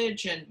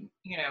knowledge. And,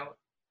 you know,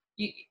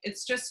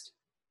 it's just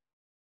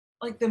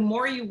like the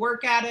more you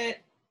work at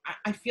it,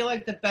 I feel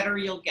like the better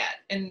you'll get.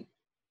 And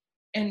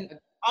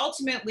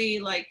ultimately,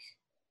 like,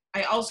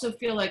 I also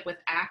feel like with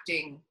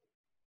acting,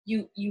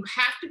 you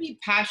have to be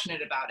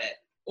passionate about it,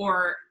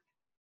 or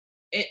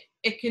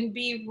it can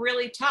be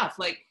really tough.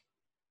 Like,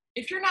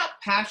 if you're not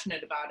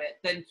passionate about it,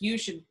 then you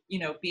should, you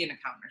know, be an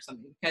accountant or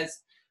something,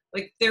 because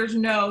like there's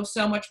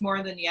so much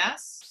more than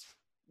yes.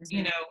 Mm-hmm.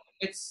 You know,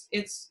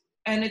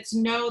 it's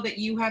know that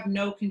you have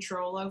no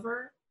control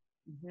over,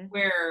 mm-hmm.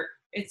 where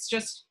it's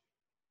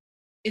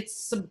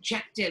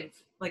subjective.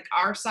 Like,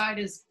 our side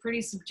is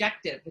pretty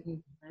subjective, and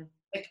mm-hmm.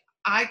 like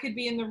I could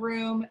be in the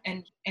room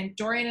and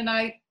Dorian and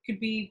I could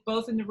be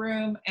both in the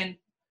room, and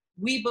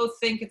we both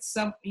think it's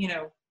you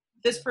know,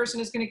 this person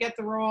is going to get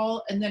the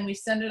role, and then we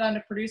send it on to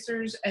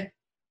producers and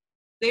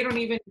they don't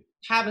even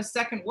have a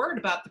second word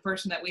about the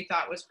person that we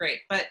thought was great.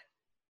 But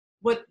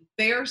what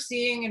they're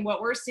seeing and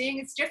what we're seeing,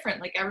 it's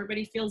different. Like,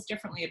 everybody feels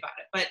differently about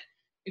it. But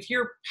if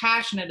you're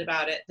passionate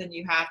about it, then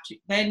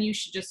you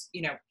should just,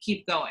 you know,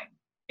 keep going.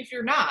 If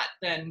you're not,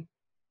 then,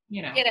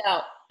 you know. Get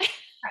out.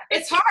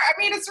 It's hard. I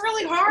mean, it's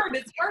really hard.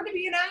 It's hard to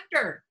be an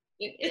actor.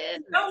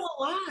 It's a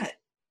lot.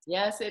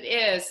 Yes, it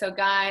is. So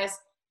guys,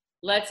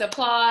 let's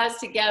applause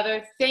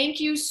together. Thank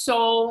you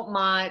so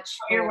much.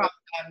 You're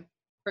welcome.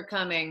 For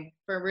coming,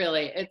 for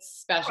really, it's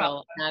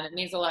special, and it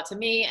means a lot to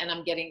me. And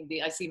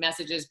I see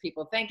messages,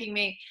 people thanking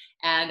me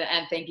and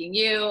thanking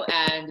you,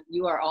 and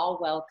you are all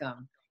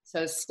welcome.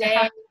 So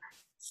stay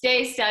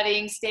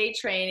studying, stay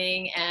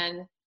training,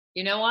 and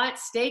you know what?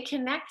 Stay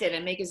connected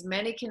and make as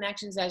many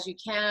connections as you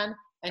can.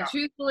 And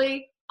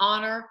truthfully,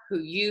 honor who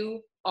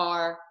you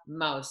are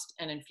most,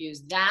 and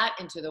infuse that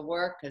into the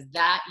work, because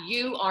that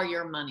you are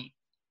your money.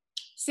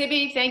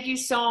 Sibby, thank you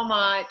so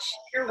much.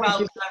 You're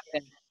welcome.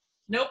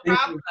 No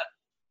problem.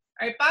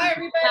 All right, bye,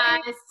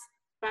 everybody.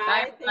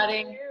 Bye,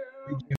 everybody.